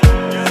 Yeah.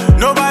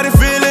 Nobody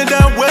feeling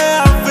the way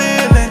I'm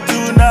feeling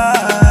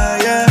tonight.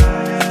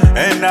 Yeah.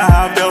 And I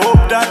have the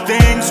hope that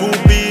things will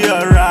be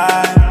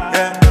alright.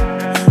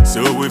 Yeah.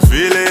 So we're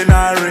feeling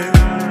irate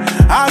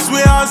as we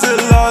hustle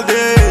all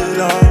day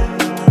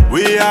long.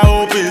 We are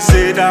hoping,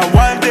 say that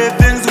one day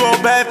things go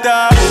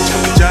better.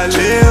 Jale,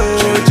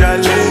 oh,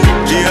 jale.